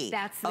the key.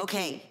 That's the key.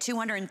 Okay,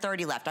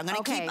 230 left. I'm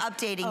gonna keep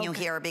updating you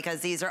here because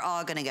these are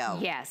all gonna go.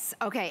 Yes,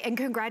 okay, and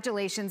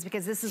congratulations,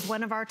 because this is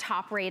one of our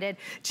top rated.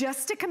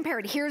 Just to compare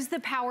it, here's the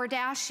Power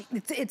Dash.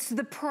 It's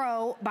the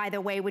Pro, by the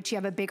way, which you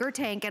have a bigger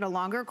tank and a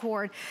longer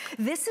cord.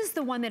 This is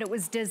the one that it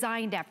was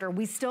designed after.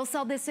 We still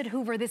sell this at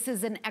Hoover. This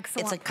is an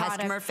excellent product. It's a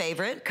customer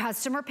favorite.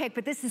 Customer pick,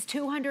 but this is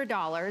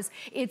 $200.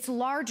 It's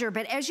larger,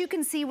 but as you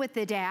can see with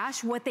the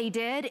Dash, what they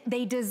did,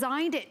 they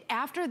designed it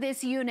after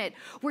this unit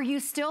where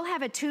you still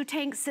have a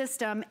 2-tank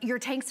system. Your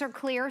tanks are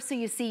clear, so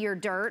you see your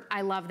dirt.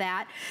 I love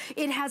that.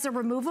 It has a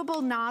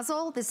removable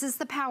nozzle. This is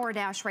the Power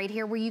Dash right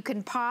here where you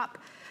can pop.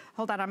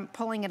 Hold on, I'm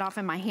pulling it off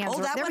in my hands.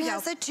 Oh, that one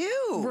has it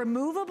too.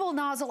 Removable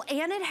nozzle,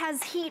 and it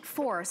has heat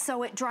force,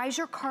 so it dries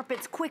your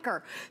carpets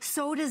quicker.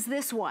 So does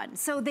this one.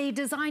 So they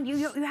designed,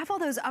 you have all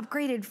those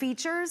upgraded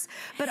features,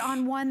 but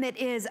on one that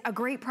is a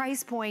great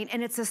price point,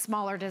 and it's a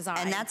smaller design.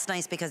 And that's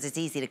nice because it's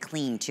easy to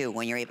clean too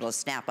when you're able to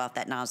snap off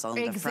that nozzle in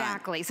the front.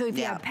 Exactly. So if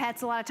you have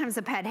pets, a lot of times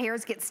the pet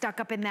hairs get stuck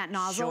up in that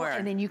nozzle,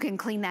 and then you can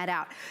clean that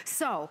out.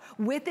 So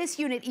with this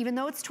unit, even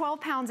though it's 12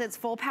 pounds, it's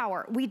full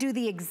power. We do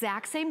the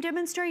exact same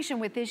demonstration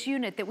with this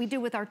unit that we do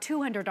with our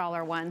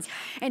 $200 ones.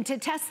 And to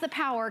test the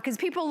power, because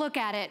people look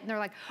at it and they're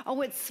like,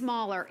 oh, it's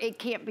smaller, it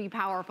can't be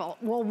powerful.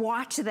 Well,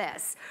 watch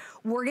this.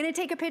 We're gonna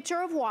take a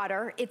picture of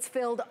water. It's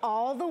filled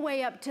all the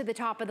way up to the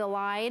top of the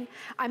line.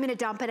 I'm gonna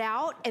dump it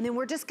out, and then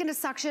we're just gonna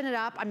suction it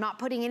up. I'm not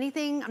putting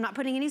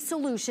any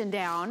solution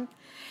down.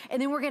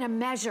 And then we're gonna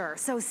measure,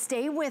 so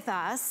stay with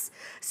us.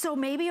 So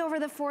maybe over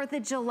the 4th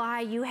of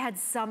July, you had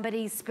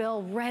somebody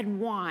spill red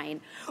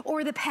wine,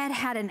 or the pet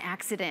had an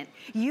accident.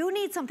 You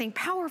need something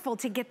powerful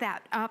to get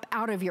that up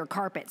out of your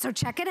carpet. So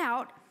check it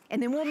out,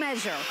 and then we'll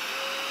measure.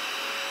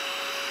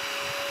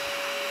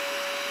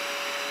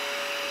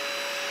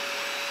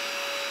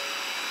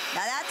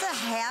 Now that's a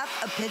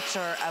half a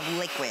pitcher of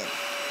liquid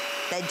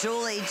that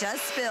Julie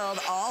just spilled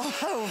all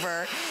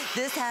over.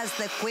 This has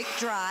the quick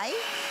dry.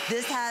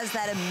 This has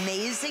that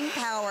amazing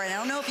power. And I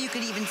don't know if you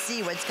could even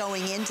see what's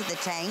going into the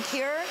tank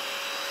here.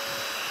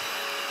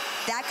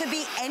 That could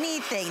be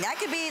anything. That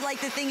could be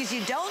like the things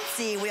you don't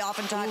see. We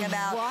often talk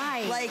about,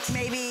 like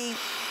maybe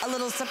a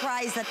little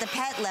surprise that the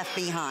pet left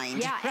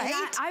behind. Yeah, right?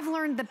 and I've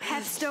learned the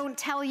pets don't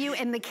tell you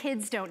and the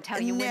kids don't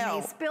tell you when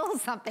they spill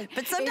something.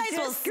 But sometimes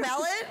we'll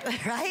smell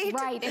it, right?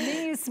 Right, and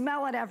then you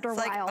smell it after a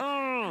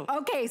while.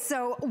 Okay,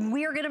 so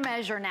we're gonna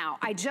measure now.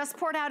 I just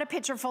poured out a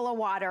pitcher full of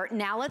water.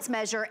 Now let's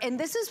measure. And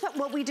this is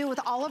what we do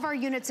with all of our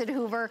units at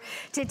Hoover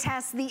to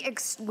test the,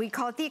 we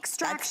call it the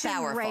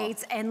extraction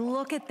rates. And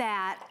look at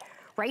that.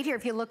 Right here,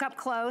 if you look up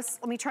close,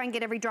 let me try and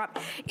get every drop.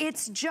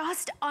 It's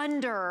just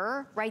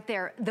under, right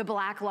there, the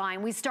black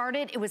line. We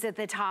started, it was at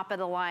the top of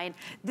the line.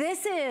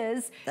 This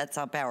is that's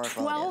how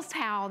powerful 12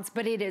 pounds,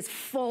 but it is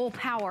full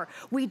power.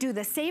 We do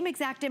the same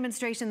exact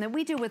demonstration that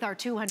we do with our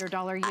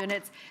 $200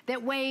 units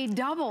that weigh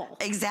double.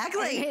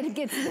 Exactly. And it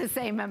gets the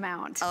same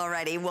amount.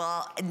 Alrighty,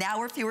 well, now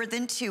we're fewer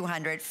than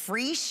 200.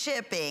 Free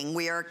shipping,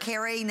 we are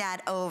carrying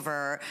that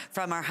over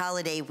from our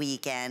holiday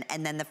weekend.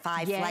 And then the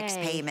 5 flex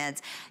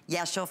payments.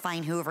 Yes, you'll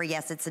find Hoover.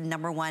 Yes, it's the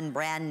 #1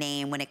 brand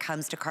name when it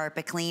comes to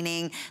carpet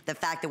cleaning. The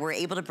fact that we're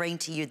able to bring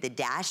to you the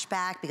dash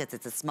back because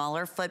it's a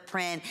smaller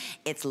footprint,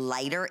 it's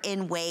lighter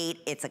in weight,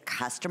 it's a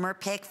customer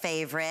pick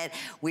favorite.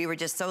 We were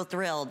just so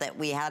thrilled that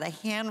we had a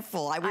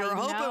handful. We were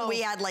hoping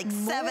we had like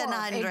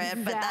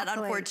 700, but that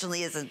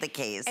unfortunately isn't the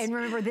case. And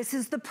remember, this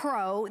is the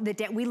Pro.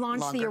 We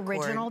launched the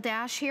original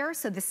dash here,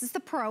 so this is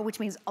the Pro, which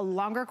means a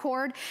longer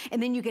cord,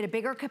 and then you get a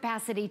bigger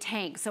capacity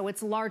tank, so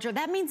it's larger.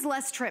 That means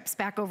less trips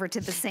back over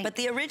to the sink. But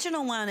the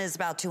original one is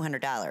about $200,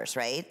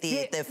 right?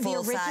 The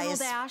full size. The original size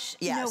dash?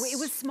 Yes. No, it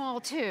was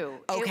small too.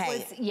 Okay.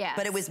 It was, yes.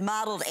 But it was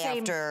modeled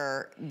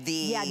after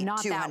the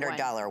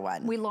 $200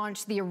 one. We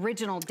launched the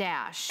original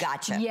dash.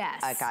 Gotcha.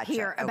 Yes. Gotcha.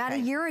 Here, about a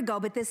year ago,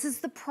 but this is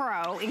the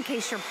Pro in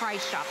case you're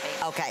price shopping.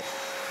 Okay.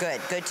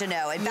 Good. Good to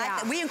know. In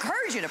fact, we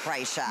encourage you to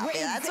price shop.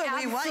 That's what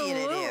we want you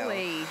to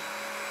do.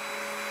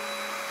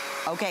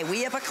 Okay,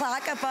 we have a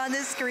clock up on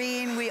the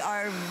screen. We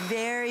are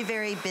very,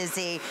 very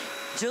busy.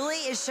 Julie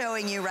is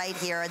showing you right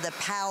here the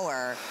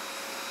power.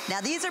 Now,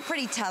 these are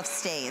pretty tough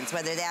stains,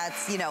 whether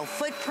that's, you know,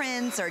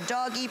 footprints or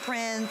doggy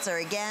prints or,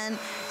 again,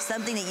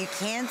 something that you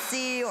can't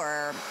see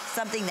or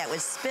something that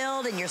was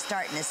spilled and you're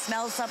starting to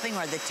smell something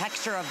or the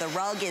texture of the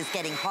rug is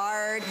getting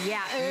hard.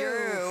 Yeah.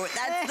 Ooh,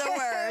 that's the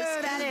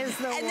worst. That is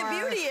the worst. And the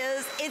beauty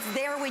is it's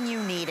there when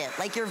you need it,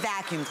 like your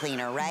vacuum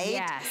cleaner, right?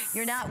 Yes.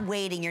 You're not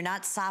waiting. You're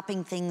not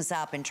sopping things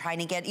up and trying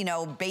to get, you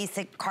know,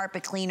 basic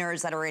carpet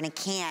cleaners that are in a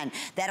can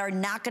that are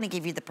not going to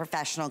give you the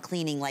professional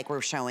cleaning like we're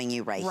showing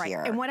you right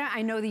here. And what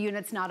I know the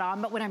unit's not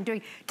on, but what I'm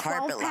doing,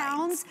 12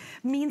 pounds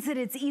means that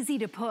it's easy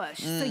to push.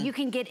 So you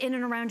can get in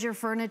and around your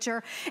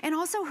furniture. And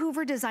also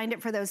Hoover designed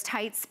it for those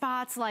tight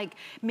spots, like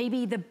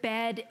maybe the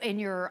bed in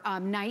your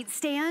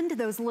nightstand,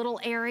 those little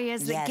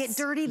areas that get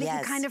dirty that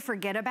you kind of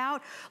forget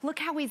about. Look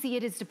how easy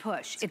it is to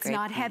push. It's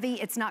not heavy,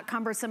 it's not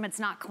cumbersome, it's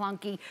not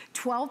clunky.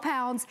 12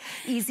 pounds,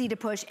 easy to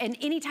push. And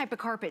any type of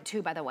carpet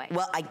too, by the way.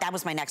 Well, that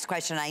was my next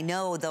question. I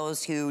know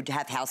those who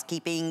have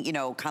housekeeping, you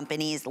know,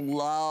 companies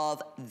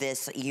love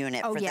this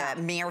unit for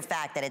the mere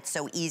fact that it's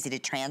so easy to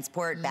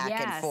transport back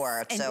and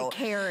forth. And to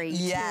carry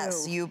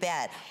yes, you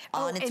bet.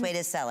 On its way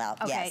to sell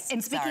out. Okay, yes.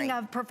 and speaking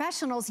of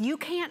professionals, you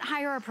can't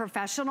hire a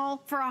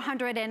professional for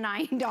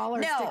 $109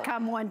 to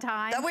come one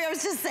time. That's what I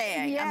was just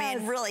saying. I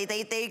mean, really,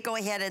 they go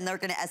ahead and they're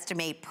going to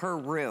estimate per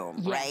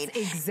room, right?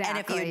 Exactly. And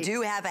if you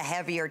do have a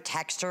heavier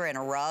texture in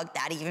a rug,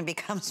 that even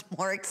becomes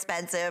more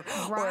expensive.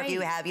 Or if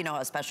you have, you know,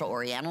 a special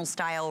Oriental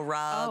style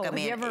rug. I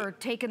mean, have you ever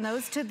taken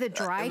those to the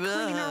dry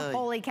cleaner?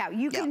 Holy cow,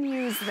 you can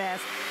use this.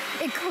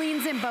 It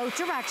cleans in both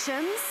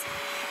directions.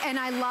 And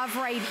I love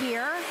right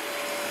here,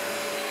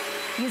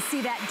 you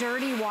see that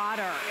dirty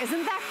water.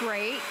 Isn't that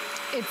great?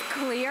 It's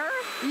clear.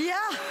 Yeah.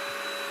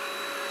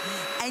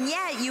 And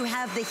yet you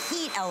have the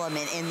heat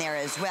element in there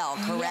as well,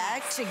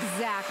 correct? Yes,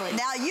 exactly.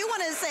 Now you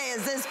want to say,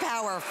 is this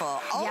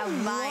powerful? Oh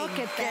my look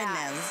at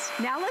goodness.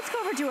 That. Now let's go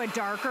over to a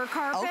darker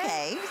carpet.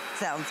 Okay,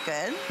 sounds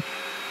good.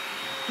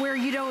 Where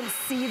you don't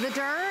see the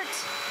dirt.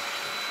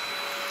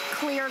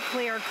 Clear,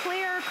 clear,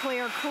 clear,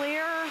 clear,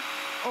 clear.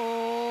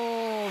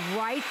 Oh,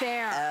 right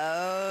there.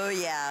 Oh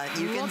yeah,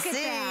 you can see.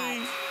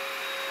 That.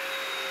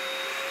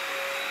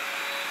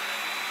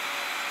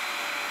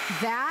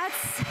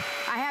 That's,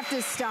 I have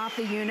to stop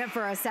the unit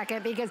for a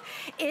second because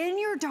in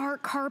your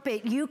dark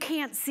carpet, you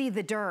can't see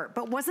the dirt.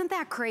 But wasn't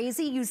that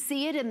crazy? You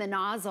see it in the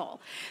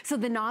nozzle. So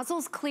the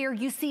nozzle's clear,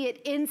 you see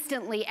it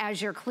instantly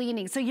as you're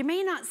cleaning. So you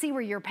may not see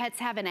where your pets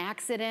have an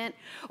accident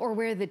or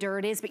where the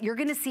dirt is, but you're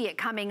gonna see it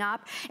coming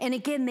up. And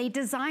again, they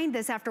designed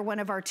this after one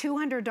of our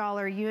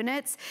 $200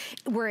 units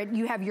where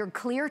you have your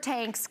clear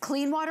tanks,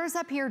 clean water's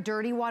up here,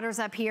 dirty water's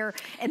up here,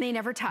 and they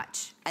never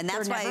touch. And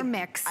that's They're why never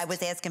mixed. I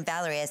was asking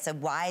Valerie, I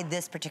said, why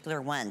this particular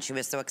particular one. She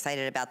was so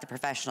excited about the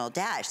professional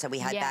dash that we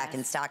had back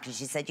in stock. And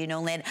she said, you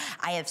know, Lynn,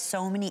 I have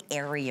so many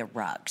area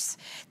rugs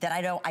that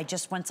I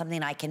just want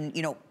something I can,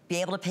 you know, be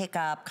able to pick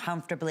up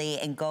comfortably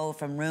and go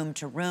from room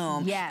to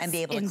room and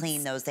be able to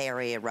clean those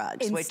area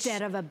rugs.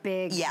 Instead of a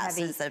big,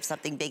 heavy. Instead of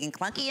something big and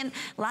clunky. And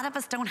a lot of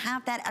us don't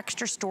have that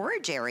extra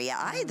storage area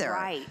either.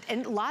 Right,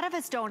 and a lot of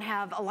us don't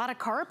have a lot of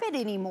carpet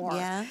anymore.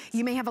 Yeah.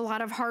 You may have a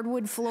lot of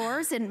hardwood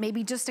floors and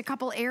maybe just a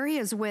couple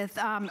areas with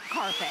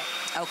carpet.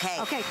 Okay.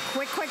 Okay,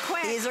 quick.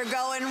 These are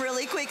going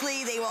really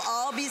quickly. They will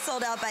all be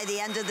sold out by the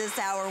end of this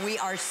hour. We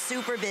are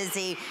super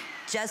busy.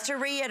 Just to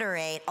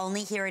reiterate,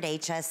 only here at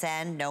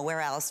HSN, nowhere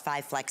else,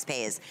 5 flex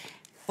pays.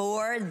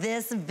 For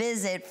this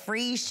visit,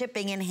 free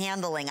shipping and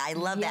handling. I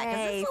love that,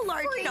 because it's a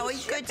large, you know, a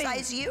good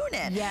size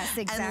unit. Yes,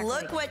 exactly. And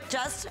look what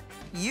just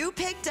you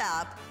picked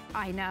up.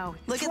 I know.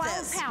 Look at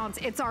this. 12 pounds.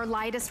 It's our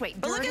lightest weight.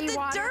 But look at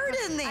the dirt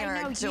in there,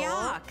 I know, Joel.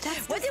 yuck.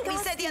 That's what did we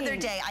say the other disgusting.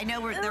 day? I know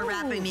they're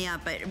wrapping me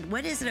up, but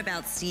what is it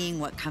about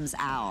seeing what comes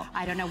out?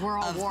 I don't know. We're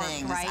all warped,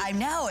 right? I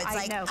know.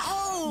 It's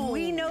oh.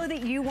 We know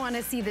that you want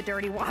to see the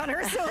dirty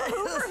water, so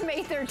Uber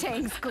made their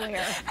tanks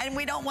clear. And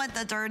we don't want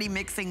the dirty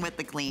mixing with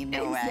the clean.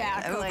 No way.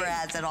 Uber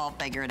has it all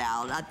figured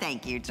out.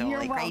 Thank you, Julie. You're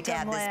welcome, Great to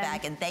have this Lynn.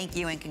 back, and thank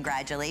you and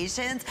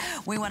congratulations.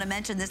 We want to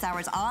mention this hour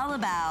is all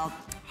about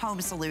home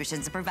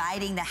solutions,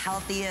 providing the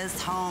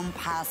healthiest home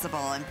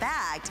possible. In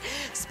fact,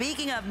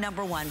 speaking of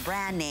 #1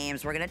 brand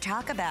names, we're going to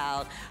talk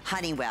about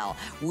Honeywell.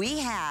 We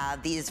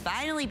have these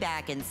finally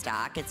back in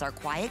stock. It's our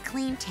Quiet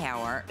Clean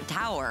Tower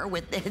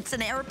with, it's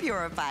an air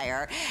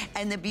purifier.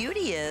 And the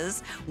beauty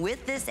is,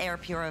 with this air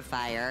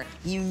purifier,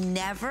 you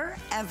never,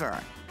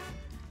 ever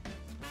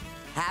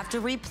have to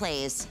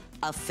replace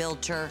a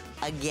filter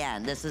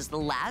again. This is the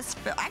last,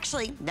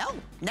 actually, no,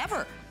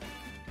 never.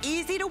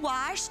 Easy to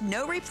wash,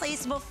 no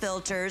replaceable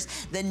filters,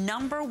 the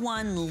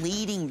 #1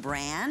 leading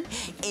brand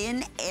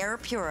in air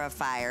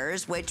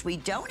purifiers, which we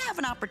don't have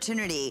an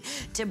opportunity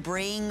to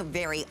bring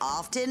very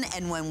often,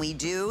 and when we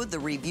do, the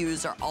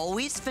reviews are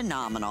always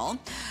phenomenal.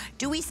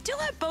 Do we still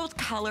have both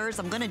colors?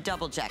 I'm gonna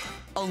double check.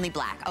 Only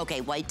black.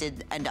 Okay, white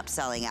did end up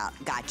selling out.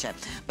 Gotcha.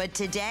 But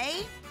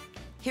today,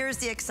 here's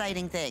the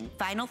exciting thing.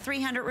 Final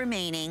 300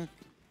 remaining.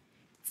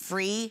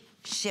 Free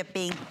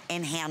shipping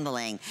and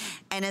handling.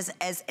 And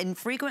as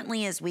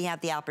infrequently as we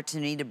have the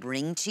opportunity to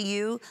bring to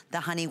you the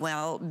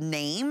Honeywell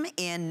name,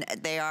 and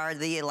they are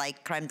the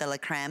like creme de la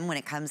creme when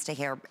it comes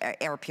to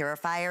air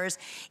purifiers,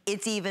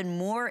 it's even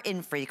more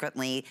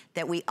infrequently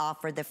that we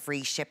offer the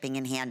free shipping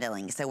and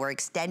handling. So we're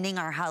extending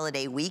our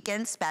holiday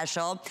weekend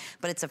special,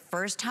 but it's the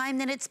first time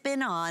that it's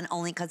been on,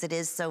 only because it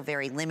is so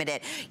very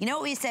limited. You know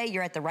what we say?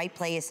 You're at the right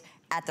place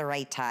at the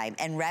right time.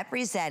 And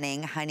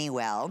representing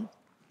Honeywell,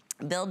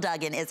 Bill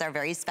Duggan is our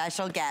very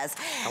special guest.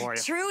 How are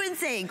you? True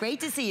Insane.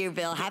 Great to see you,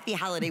 Bill. Happy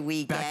holiday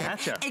weekend.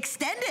 Back at ya.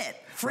 Extend it.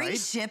 Free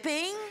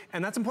shipping.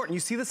 And that's important. You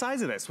see the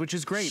size of this, which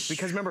is great,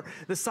 because remember,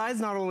 the size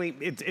not only,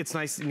 it's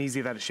nice and easy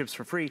that it ships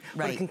for free,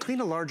 but it can clean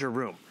a larger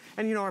room.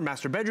 And you know, our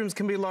master bedrooms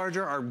can be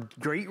larger, our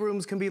great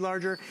rooms can be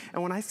larger.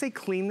 And when I say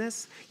clean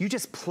this, you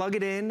just plug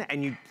it in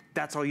and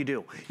that's all you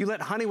do. You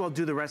let Honeywell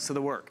do the rest of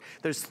the work.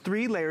 There's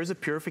 3 layers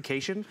of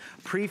purification: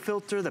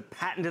 pre-filter, the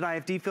patented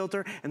IFD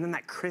filter, and then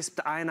that crisp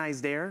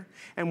ionized air.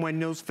 And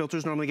when those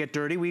filters normally get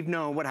dirty, we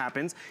know what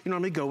happens. You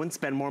normally go and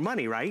spend more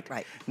money, right?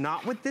 Right.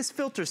 Not with this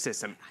filter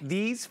system.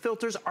 These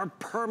filters are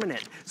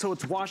permanent, so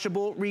it's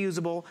washable,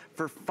 reusable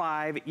for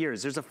 5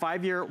 years. There's a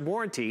 5-year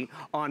warranty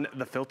on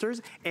the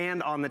filters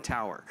and on the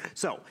tower.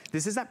 So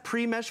this is that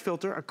pre-mesh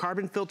filter, a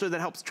carbon filter that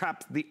helps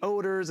trap the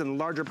odors and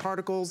larger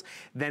particles.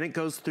 Then it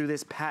goes through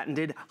this patented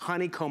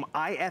honeycomb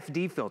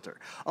IFD filter,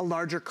 a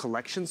larger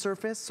collection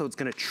surface, so it's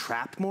gonna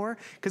trap more.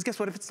 Because guess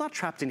what, if it's not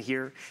trapped in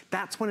here,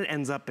 that's when it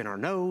ends up in our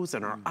nose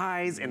and our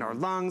eyes and our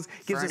lungs.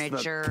 Gives us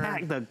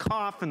the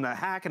cough and the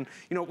hack, and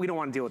you know, we don't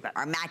wanna deal with that.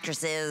 Our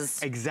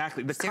mattresses.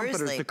 Exactly, the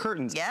comforters, the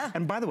curtains. Yeah.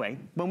 And by the way,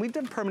 when we've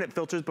done permanent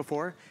filters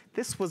before,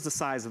 this was the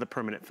size of the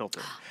permanent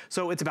filter.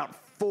 So it's about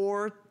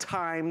 4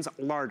 times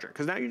larger.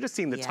 Because now you're just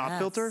seeing the top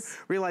filter.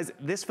 Realize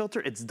this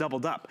filter, it's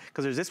doubled up.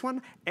 Because there's this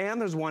one,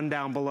 and there's one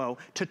down below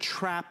to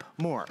trap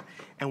more.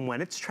 And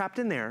when it's trapped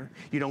in there,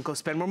 you don't go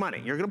spend more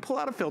money. You're gonna pull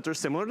out a filter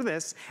similar to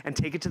this and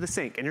take it to the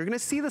sink. And you're gonna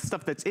see the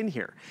stuff that's in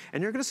here.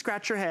 And you're gonna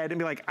scratch your head and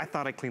be like, I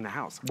thought I cleaned the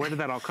house. Where did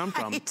that all come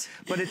from?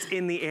 But it's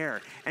in the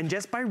air. And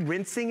just by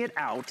rinsing it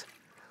out,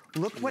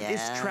 look what is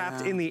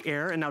trapped in the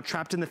air and now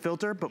trapped in the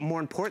filter, but more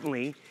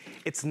importantly,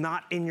 it's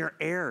not in your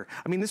air.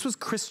 I mean, this was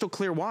crystal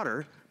clear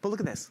water, but look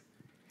at this.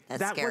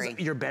 That was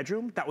your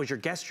bedroom, that was your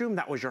guest room,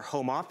 that was your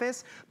home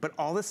office, but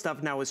all this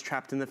stuff now is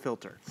trapped in the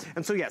filter.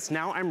 And so yes,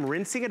 now I'm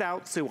rinsing it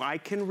out so I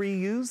can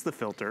reuse the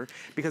filter,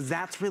 because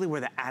that's really where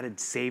the added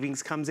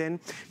savings comes in.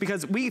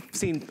 Because we've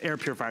seen air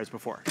purifiers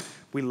before.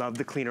 We love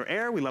the cleaner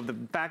air, we love the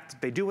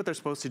fact they do what they're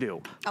supposed to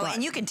do. Oh,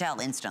 and you can tell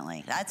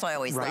instantly. That's what I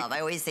always love. I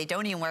always say,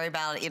 don't even worry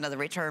about, you know, the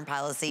return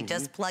policy,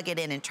 just plug it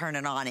in and turn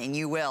it on, and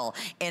you will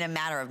in a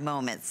matter of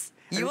moments.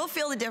 You will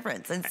feel the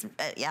difference. And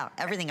yeah,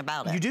 everything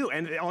about it. You do,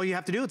 and all you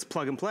have to do is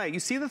plug and play. You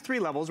see the 3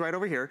 levels right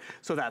over here.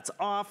 So that's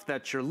off,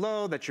 that's your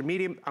low, that's your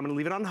medium. I'm gonna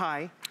leave it on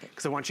high,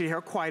 because I want you to hear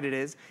how quiet it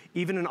is.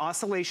 Even an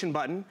oscillation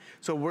button.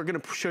 So we're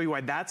gonna show you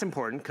why that's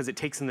important, because it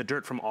takes in the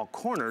dirt from all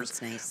corners,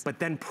 that's nice. But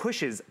then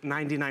pushes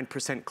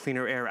 99%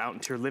 cleaner air out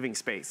into your living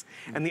space.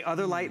 And the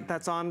other light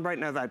that's on right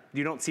now that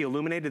you don't see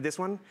illuminated, this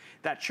one,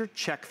 that's your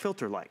check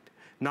filter light.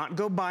 Not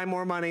go buy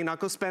more money, not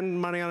go spend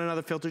money on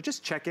another filter,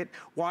 just check it,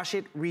 wash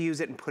it,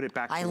 reuse it, and put it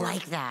back to work. I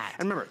like that.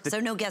 And remember,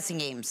 so no guessing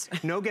games.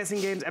 No guessing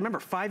games. And remember,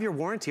 5-year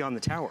warranty on the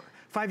tower,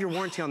 5-year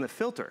warranty on the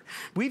filter.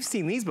 We've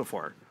seen these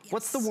before. Yes.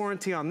 What's the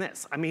warranty on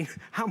this? I mean,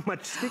 how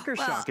much sticker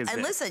shock is this?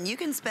 And listen, you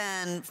can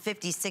spend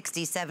 $50,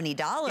 $60,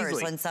 $70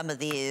 Easily on some of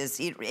these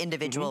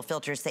individual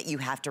filters that you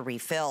have to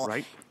refill.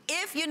 Right.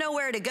 If you know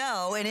where to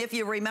go and if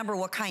you remember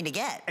what kind to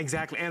get.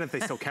 Exactly, and if they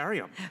still carry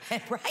them.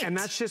 Right. And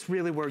that's just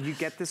really where you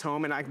get this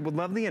home, and I would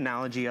love the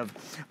analogy of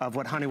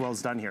what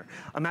Honeywell's done here.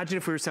 Imagine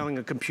if we were selling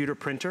a computer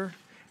printer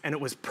and it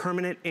was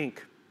permanent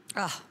ink.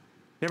 Oh.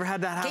 Never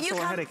had that hassle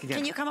or headache again.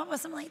 Can you come up with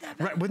something like that,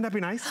 Bill? Right, wouldn't that be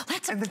nice?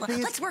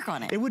 Let's work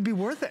on it. It would be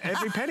worth it,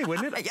 every penny,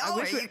 wouldn't it? Oh, I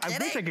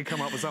wish I could come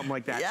up with something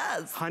like that.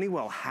 Yes.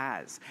 Honeywell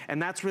has. And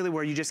that's really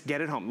where you just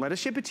get it home. Let us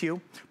ship it to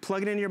you,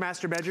 plug it into your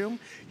master bedroom.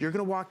 You're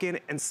gonna walk in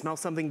and smell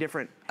something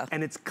different.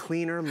 And it's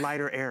cleaner,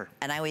 lighter air.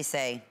 And I always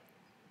say,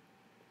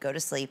 go to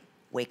sleep,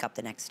 wake up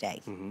the next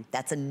day.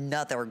 That's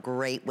another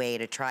great way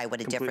to try what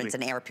a difference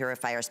an air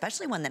purifier,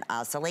 especially one that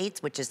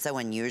oscillates, which is so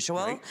unusual.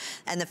 Right.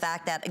 And the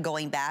fact that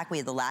going back, we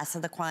have the last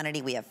of the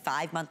quantity, we have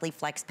 5 monthly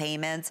flex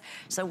payments.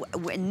 So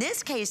in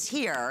this case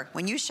here,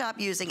 when you shop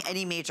using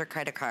any major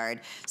credit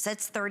card, so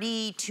that's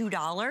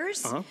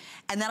 $32,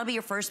 and that'll be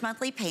your first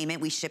monthly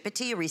payment. We ship it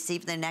to you,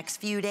 receive in the next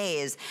few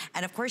days.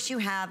 And of course you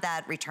have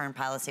that return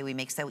policy we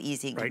make so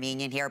easy and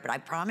convenient here, but I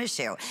promise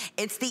you,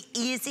 it's the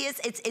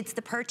easiest, it's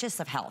the purchase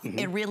of health.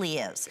 It really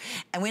is.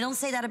 And we don't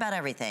say that about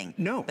everything.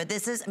 No. But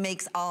this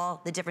makes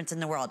all the difference in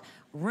the world.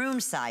 Room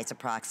size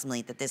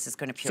approximately that this is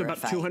going to purify.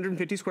 So about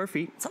 250 square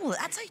feet. So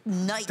that's a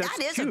nice, that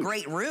is huge. A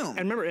great room. And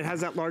remember, it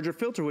has that larger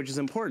filter, which is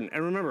important.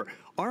 And remember,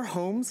 our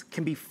homes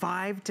can be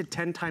 5 to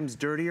 10 times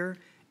dirtier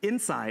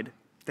inside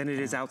than it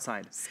is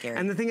outside. Scary.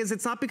 And the thing is,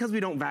 it's not because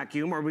we don't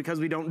vacuum or because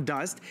we don't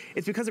dust,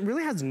 it's because it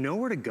really has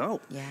nowhere to go.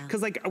 Yeah.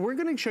 Because like, we're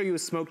gonna show you a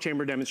smoke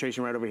chamber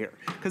demonstration right over here.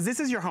 Because this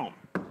is your home.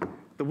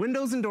 The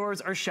windows and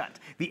doors are shut.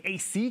 The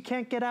AC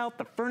can't get out,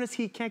 the furnace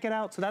heat can't get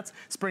out, so that's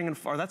spring and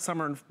fall, or that's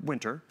summer and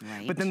winter.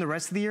 Right. But then the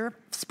rest of the year,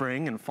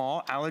 spring and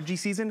fall, allergy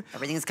season.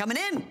 Everything's coming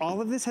in.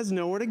 All of this has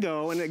nowhere to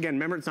go, and again,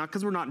 remember, it's not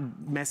because we're not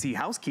messy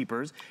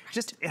housekeepers,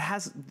 just it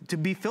has to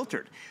be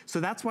filtered.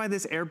 So that's why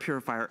this air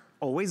purifier,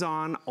 always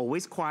on,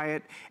 always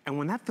quiet, and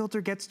when that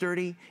filter gets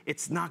dirty,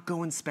 it's not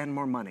go and spend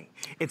more money.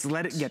 It's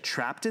let it get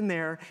trapped in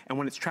there, and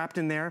when it's trapped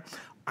in there,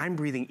 I'm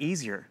breathing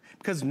easier.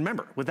 Because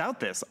remember, without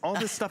this, all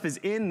this stuff is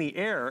in the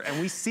air, and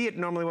we see it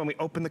normally when we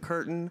open the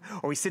curtain,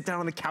 or we sit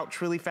down on the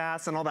couch really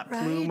fast, and all that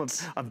plume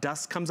of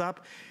dust comes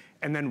up.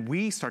 And then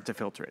we start to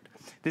filter it.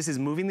 This is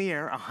moving the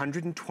air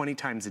 120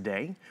 times a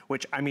day,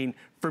 which, I mean,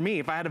 for me,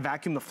 if I had to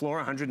vacuum the floor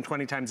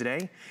 120 times a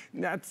day,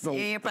 that's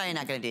You're probably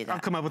not gonna do that.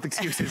 I'll come up with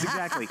excuses,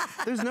 exactly.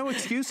 There's no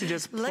excuse to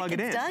just plug it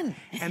in. It's done.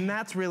 And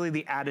that's really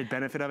the added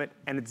benefit of it.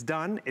 And it's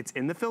done, it's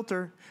in the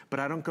filter, but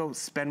I don't go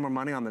spend more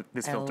money on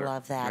this filter. I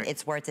love that. Right.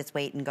 It's worth its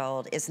weight in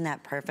gold. Isn't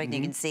that perfect?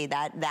 You can see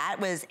that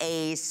was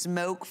a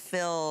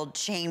smoke-filled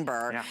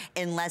chamber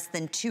in less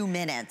than 2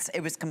 minutes.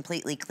 It was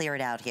completely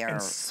cleared out here.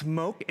 And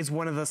smoke is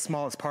one of the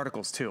smallest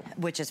particles too.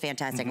 Which is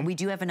fantastic. We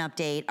do have an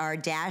update. Our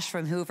dash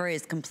from Hoover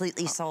is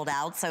completely sold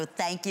out, so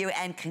thank you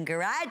and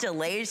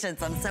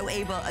congratulations. I'm so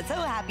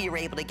happy you were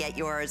able to get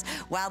yours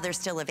while they're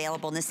still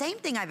available. And the same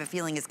thing I have a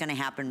feeling is gonna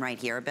happen right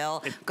here,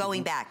 Bill.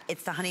 Going back,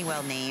 it's the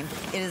Honeywell name.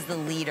 It is the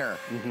leader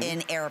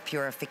in air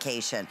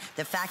purification.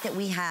 The fact that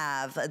we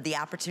have the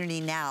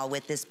opportunity now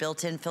with this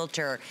built-in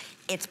filter,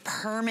 it's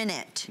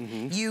permanent.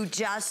 You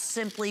just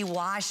simply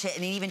wash it,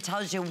 and it even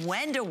tells you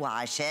when to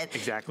wash it.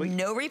 Exactly.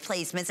 No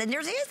replacements. And there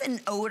is an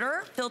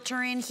odor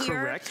filter in here.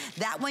 Correct.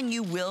 That one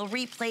you will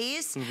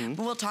replace.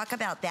 We'll talk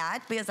about that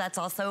because that's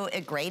also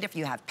great if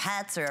you have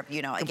pets or if,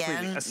 you know,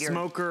 again, a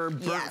smoker,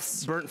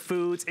 burnt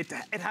foods.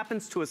 It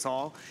happens to us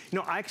all. You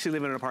know, I actually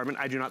live in an apartment.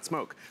 I do not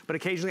smoke, but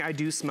occasionally I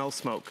do smell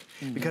smoke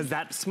because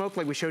that smoke,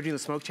 like we showed you in the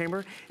smoke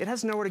chamber, it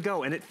has nowhere to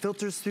go, and it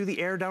filters through the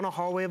air down a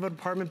hallway of an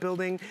apartment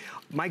building.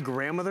 My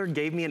grandmother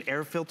gave me an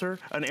air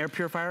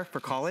purifier for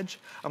college.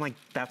 I'm like,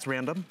 that's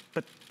random,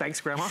 but thanks,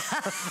 Grandma.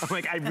 I'm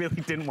like, I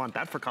really didn't want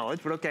that for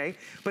college, but okay.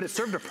 But it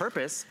served a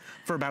purpose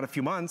for about a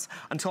few months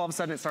until all of a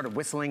sudden it started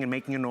whistling and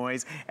making a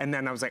noise, and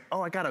then I was like,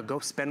 oh, I gotta go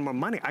spend more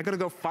money. I gotta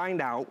go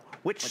find out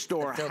which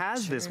store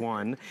has this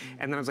one,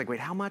 and then I was like, wait,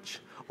 how much?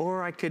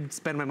 Or I could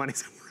spend my money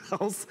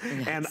somewhere else,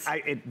 and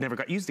it never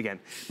got used again.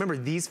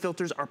 Remember, these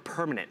filters are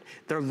permanent.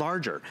 They're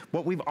larger.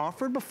 What we've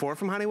offered before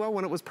from Honeywell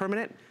when it was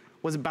permanent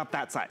was about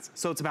that size.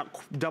 So it's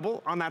about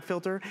double on that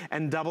filter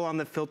and double on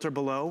the filter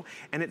below.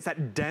 And it's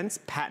that dense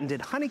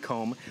patented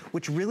honeycomb,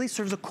 which really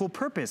serves a cool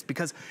purpose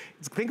because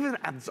think of it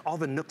as all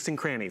the nooks and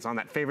crannies on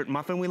that favorite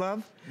muffin we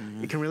love.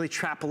 It can really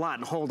trap a lot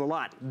and hold a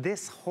lot.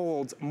 This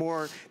holds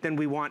more than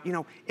we want, you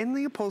know, in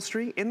the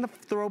upholstery, in the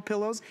throw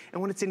pillows.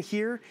 And when it's in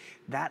here,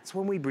 that's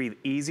when we breathe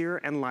easier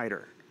and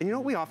lighter. And you know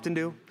what we often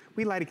do?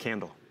 We light a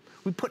candle.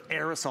 We put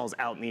aerosols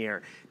out in the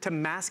air to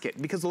mask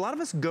it because a lot of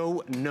us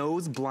go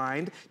nose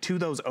blind to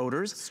those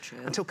odors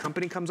until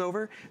company comes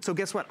over. So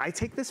guess what? I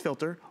take this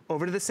filter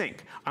over to the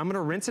sink. I'm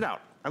gonna rinse it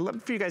out. I'd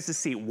love for you guys to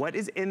see what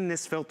is in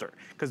this filter.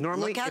 Because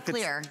normally if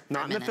it's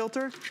not in the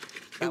filter,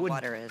 it would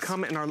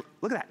come in our,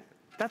 look at that.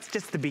 That's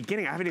just the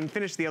beginning. I haven't even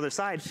finished the other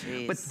side.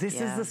 Jeez, but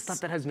this is the stuff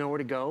that has nowhere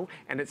to go,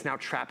 and it's now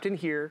trapped in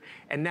here.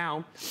 And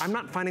now I'm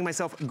not finding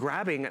myself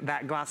grabbing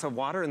that glass of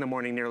water in the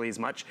morning nearly as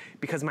much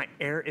because my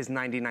air is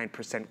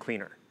 99%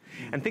 cleaner.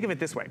 And think of it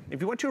this way. If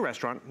you went to a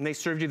restaurant and they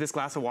served you this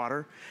glass of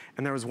water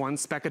and there was one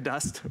speck of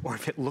dust, or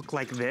if it looked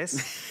like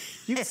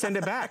this, you send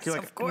it back. You're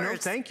like, no,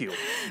 thank you.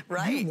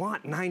 Right. You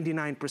want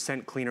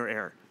 99% cleaner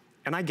air.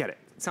 And I get it.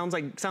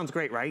 Sounds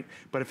great, right?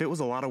 But if it was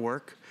a lot of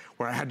work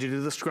where I had to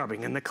do the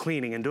scrubbing and the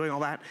cleaning and doing all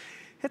that,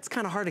 it's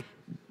kind of hard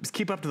to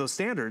keep up to those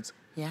standards.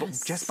 Yes.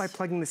 But just by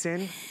plugging this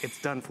in, it's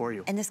done for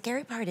you. And the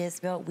scary part is,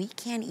 Bill, we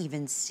can't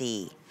even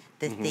see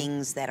the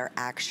things that are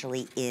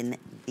actually in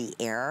the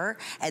air.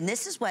 And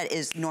this is what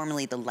is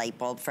normally the light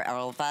bulb for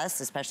all of us,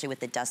 especially with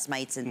the dust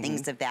mites and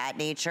things of that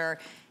nature.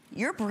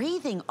 You're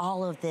breathing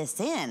all of this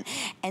in.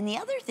 And the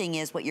other thing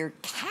is what you're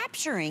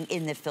capturing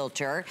in the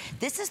filter.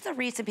 This is the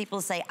reason people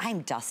say,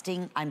 I'm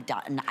dusting, I'm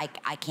done.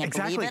 I can't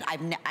believe it. I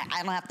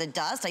don't have to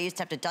dust. I used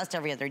to have to dust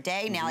every other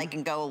day. Now I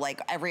can go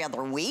like every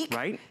other week.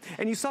 Right,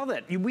 and you saw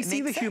that. We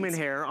see the human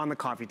hair on the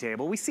coffee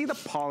table. We see the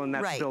pollen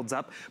that builds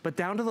up, but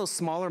down to those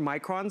smaller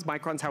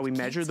microns how we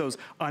measure those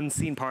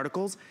unseen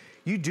particles,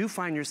 you do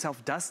find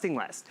yourself dusting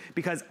less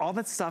because all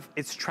that stuff,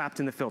 it's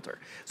trapped in the filter.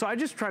 So I'm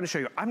just trying to show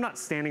you, I'm not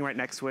standing right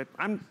next to it.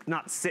 I'm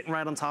not sitting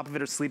right on top of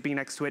it or sleeping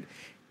next to it.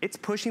 It's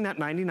pushing that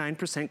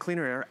 99%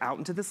 cleaner air out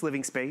into this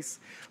living space,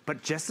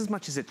 but just as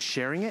much as it's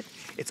sharing it,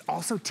 it's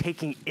also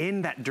taking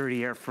in that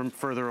dirty air from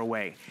further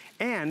away.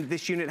 And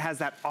this unit has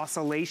that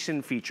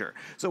oscillation feature.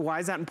 So why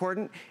is that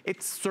important?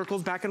 It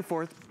circles back and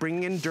forth,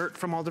 bringing in dirt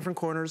from all different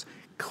corners,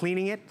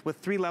 cleaning it with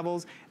 3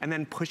 levels, and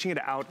then pushing it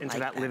out into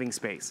that living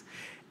space.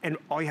 And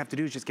all you have to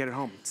do is just get it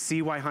home.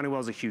 See why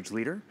Honeywell's a huge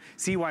leader.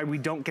 See why we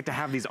don't get to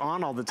have these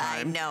on all the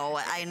time. I know,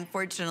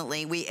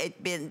 unfortunately,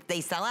 they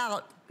sell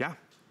out. Yeah.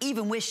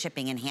 Even with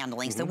shipping and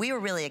handling. So we were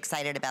really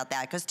excited about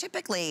that because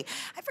typically,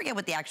 I forget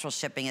what the actual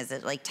shipping is,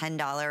 it like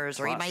 $10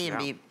 or you might even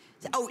be,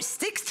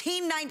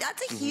 $16.90,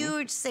 that's a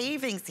huge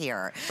savings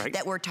here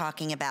that we're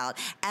talking about.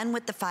 And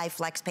with the 5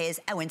 flex pays,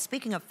 and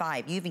speaking of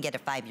 5, you even get a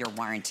 5-year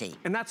warranty.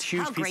 And that's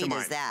huge. How great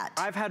is that?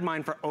 I've had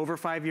mine for over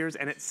 5 years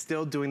and it's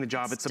still doing the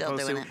job it's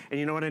supposed to. And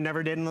you know what I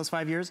never did in those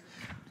 5 years?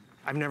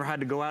 I've never had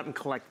to go out and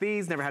collect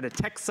these, never had to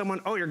text someone,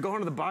 oh, you're going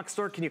to the box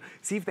store, can you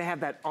see if they have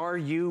that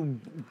RU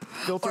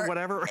filter,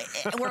 whatever?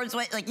 Or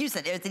like you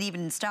said, is it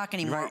even in stock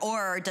anymore?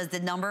 Or does the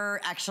number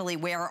actually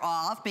wear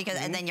off? Because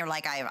and then you're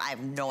like, I have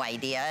no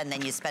idea, and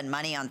then you spend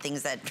money on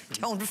things that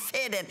don't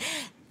fit, and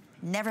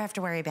never have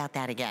to worry about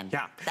that again.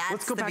 Yeah. That's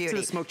Let's go the back beauty. to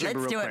the smoke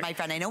chamber Let's do real it, quick. my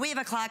friend. I know we have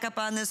a clock up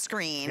on the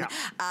screen.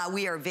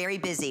 We are very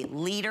busy.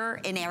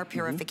 Leader in air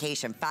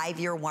purification,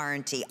 5-year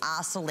warranty,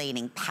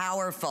 oscillating,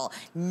 powerful,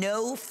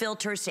 no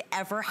filters to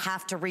ever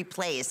have to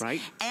replace.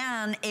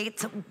 And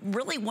it's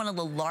really one of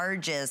the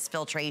largest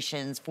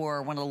filtrations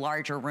for one of the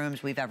larger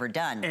rooms we've ever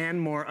done. And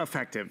more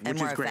effective,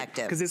 which is great.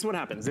 Because this is what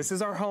happens. This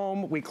is our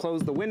home. We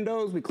close the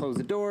windows, we close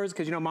the doors,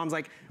 because you know, mom's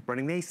like,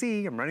 running the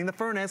AC, I'm running the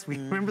furnace. We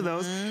remember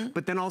those.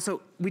 But then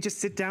also, we just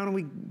sit down and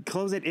we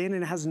close it in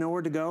and it has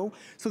nowhere to go.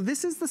 So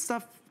this is the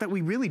stuff that we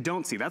really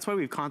don't see. That's why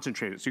we've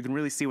concentrated, so you can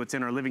really see what's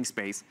in our living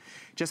space.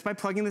 Just by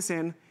plugging this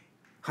in,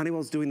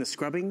 Honeywell's doing the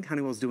scrubbing,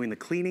 Honeywell's doing the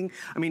cleaning.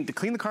 I mean, to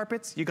clean the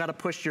carpets, you gotta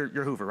push your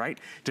Hoover, right?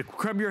 To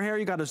scrub your hair,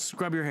 you gotta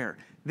scrub your hair.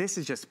 This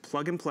is just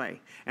plug and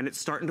play, and it's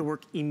starting to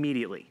work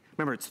immediately.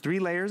 Remember, it's 3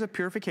 layers of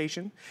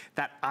purification.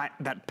 That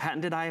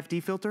patented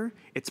IFD filter,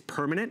 it's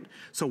permanent.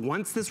 So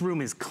once this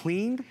room is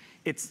cleaned,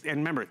 and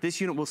remember,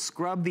 this unit will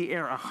scrub the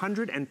air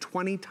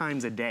 120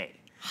 times a day.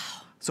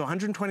 So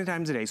 120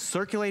 times a day,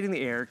 circulating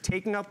the air,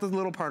 taking out the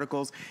little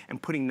particles,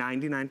 and putting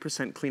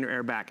 99% cleaner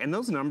air back. And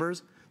those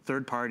numbers,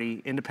 third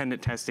party,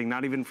 independent testing,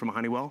 not even from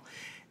Honeywell,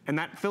 and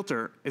that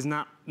filter is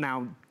not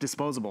now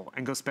disposable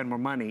and go spend more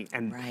money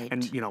and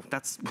you know,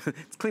 that's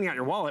it's cleaning out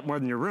your wallet more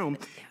than your room.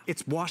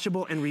 It's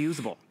washable and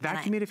reusable.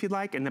 Vacuum it if you'd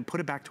like and then put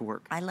it back to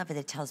work. I love it.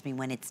 It tells me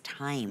when it's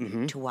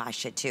time to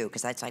wash it too,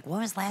 because it's like,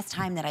 when was the last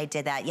time that I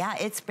did that? Yeah,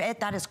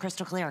 that is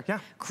crystal clear. Yeah.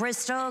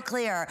 Crystal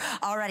clear.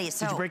 Alrighty,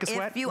 so did you break a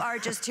sweat? If you are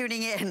just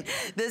tuning in,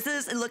 this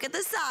is, look at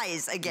the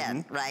size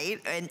again, right?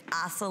 And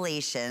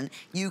oscillation,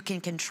 you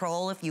can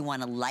control if you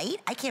want to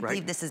light. I can't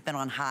believe this has been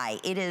on high.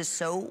 It is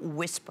so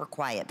whisper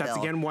quiet, That's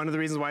Bill. again one of the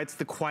reasons why it's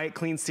the quiet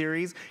clean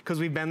series, because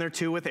we've been there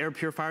too with air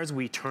purifiers.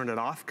 We turn it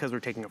off because we're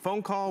taking a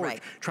phone call. We're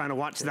trying to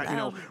watch that, you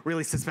know,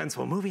 really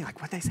suspenseful movie, like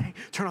what they say.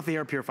 Turn off the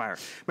air purifier.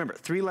 Remember,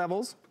 3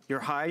 levels.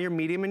 Your high, your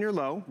medium, and your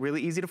low.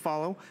 Really easy to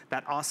follow.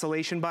 That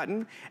oscillation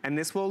button, and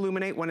this will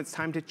illuminate when it's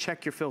time to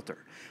check your filter.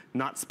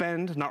 Not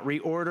spend, not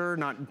reorder,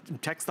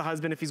 not text the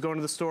husband if he's going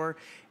to the store.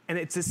 And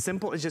it's as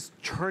simple as just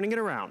turning it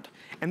around.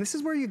 And this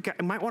is where you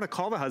might want to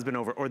call the husband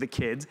over, or the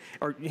kids,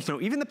 or you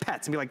know, even the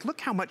pets, and be like, look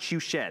how much you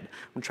shed.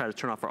 I'm gonna try to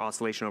turn off our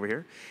oscillation over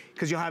here,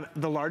 because you'll have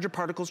the larger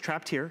particles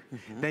trapped here.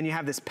 Then you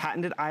have this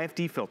patented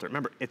IFD filter.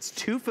 Remember, it's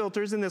 2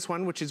 filters in this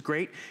one, which is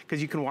great,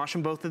 because you can wash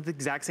them both at the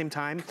exact same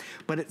time.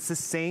 But it's the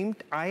same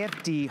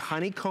IFD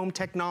honeycomb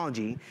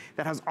technology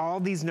that has all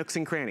these nooks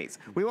and crannies.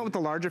 We went with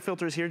the larger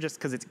filters here just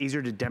because it's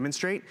easier to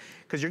demonstrate,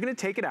 because you're gonna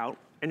take it out,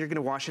 and you're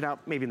gonna wash it out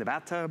maybe in the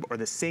bathtub or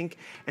the sink,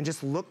 and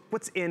just look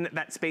what's in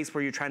that space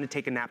where you're trying to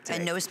take a nap today.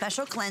 And no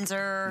special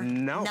cleanser,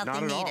 no, nothing not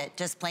at needed. all.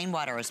 Just plain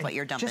water is what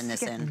you're dumping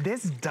this in.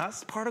 This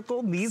dust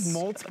particle, these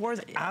mold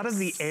spores out of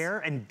the air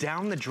and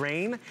down the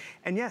drain.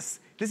 And yes,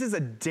 this is a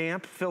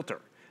damp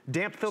filter.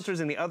 Damp filters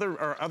in the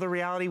other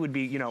reality would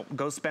be, you know,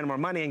 go spend more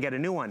money and get a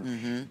new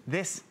one.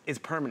 This is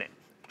permanent.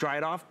 Dry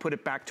it off, put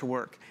it back to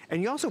work.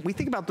 And you also, we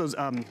think about those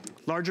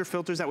larger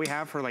filters that we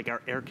have for like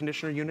our air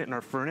conditioner unit and our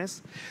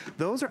furnace.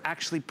 Those are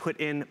actually put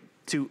in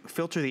to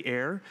filter the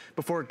air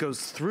before it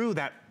goes through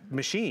that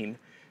machine.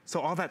 So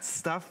all that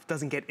stuff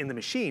doesn't get in the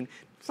machine.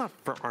 It's not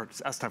for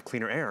us to have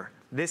cleaner air.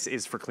 This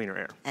is for cleaner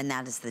air. And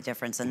that is the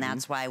difference. And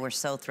that's why we're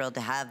so thrilled to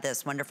have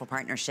this wonderful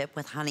partnership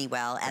with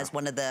Honeywell as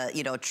one of the,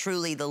 you know,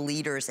 truly the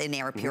leaders in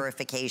air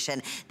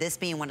purification. This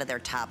being one of their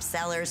top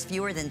sellers,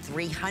 fewer than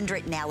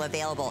 300 now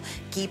available.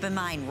 Keep in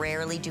mind,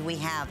 rarely do we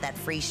have that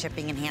free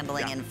shipping and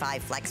handling and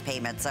 5 flex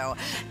payments. So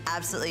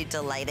absolutely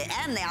delighted.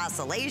 And the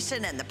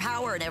oscillation and the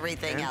power and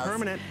everything else.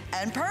 Permanent.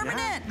 And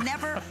permanent.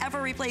 Never, ever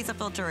replace a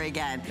filter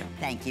again.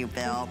 Thank you,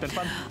 Bill. It's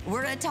been fun.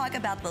 We're going to talk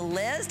about the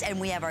list, and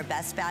we have our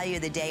best value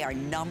of the day, our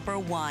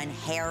 #1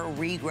 hair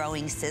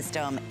regrowing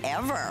system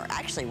ever,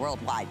 actually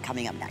worldwide,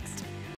 coming up next.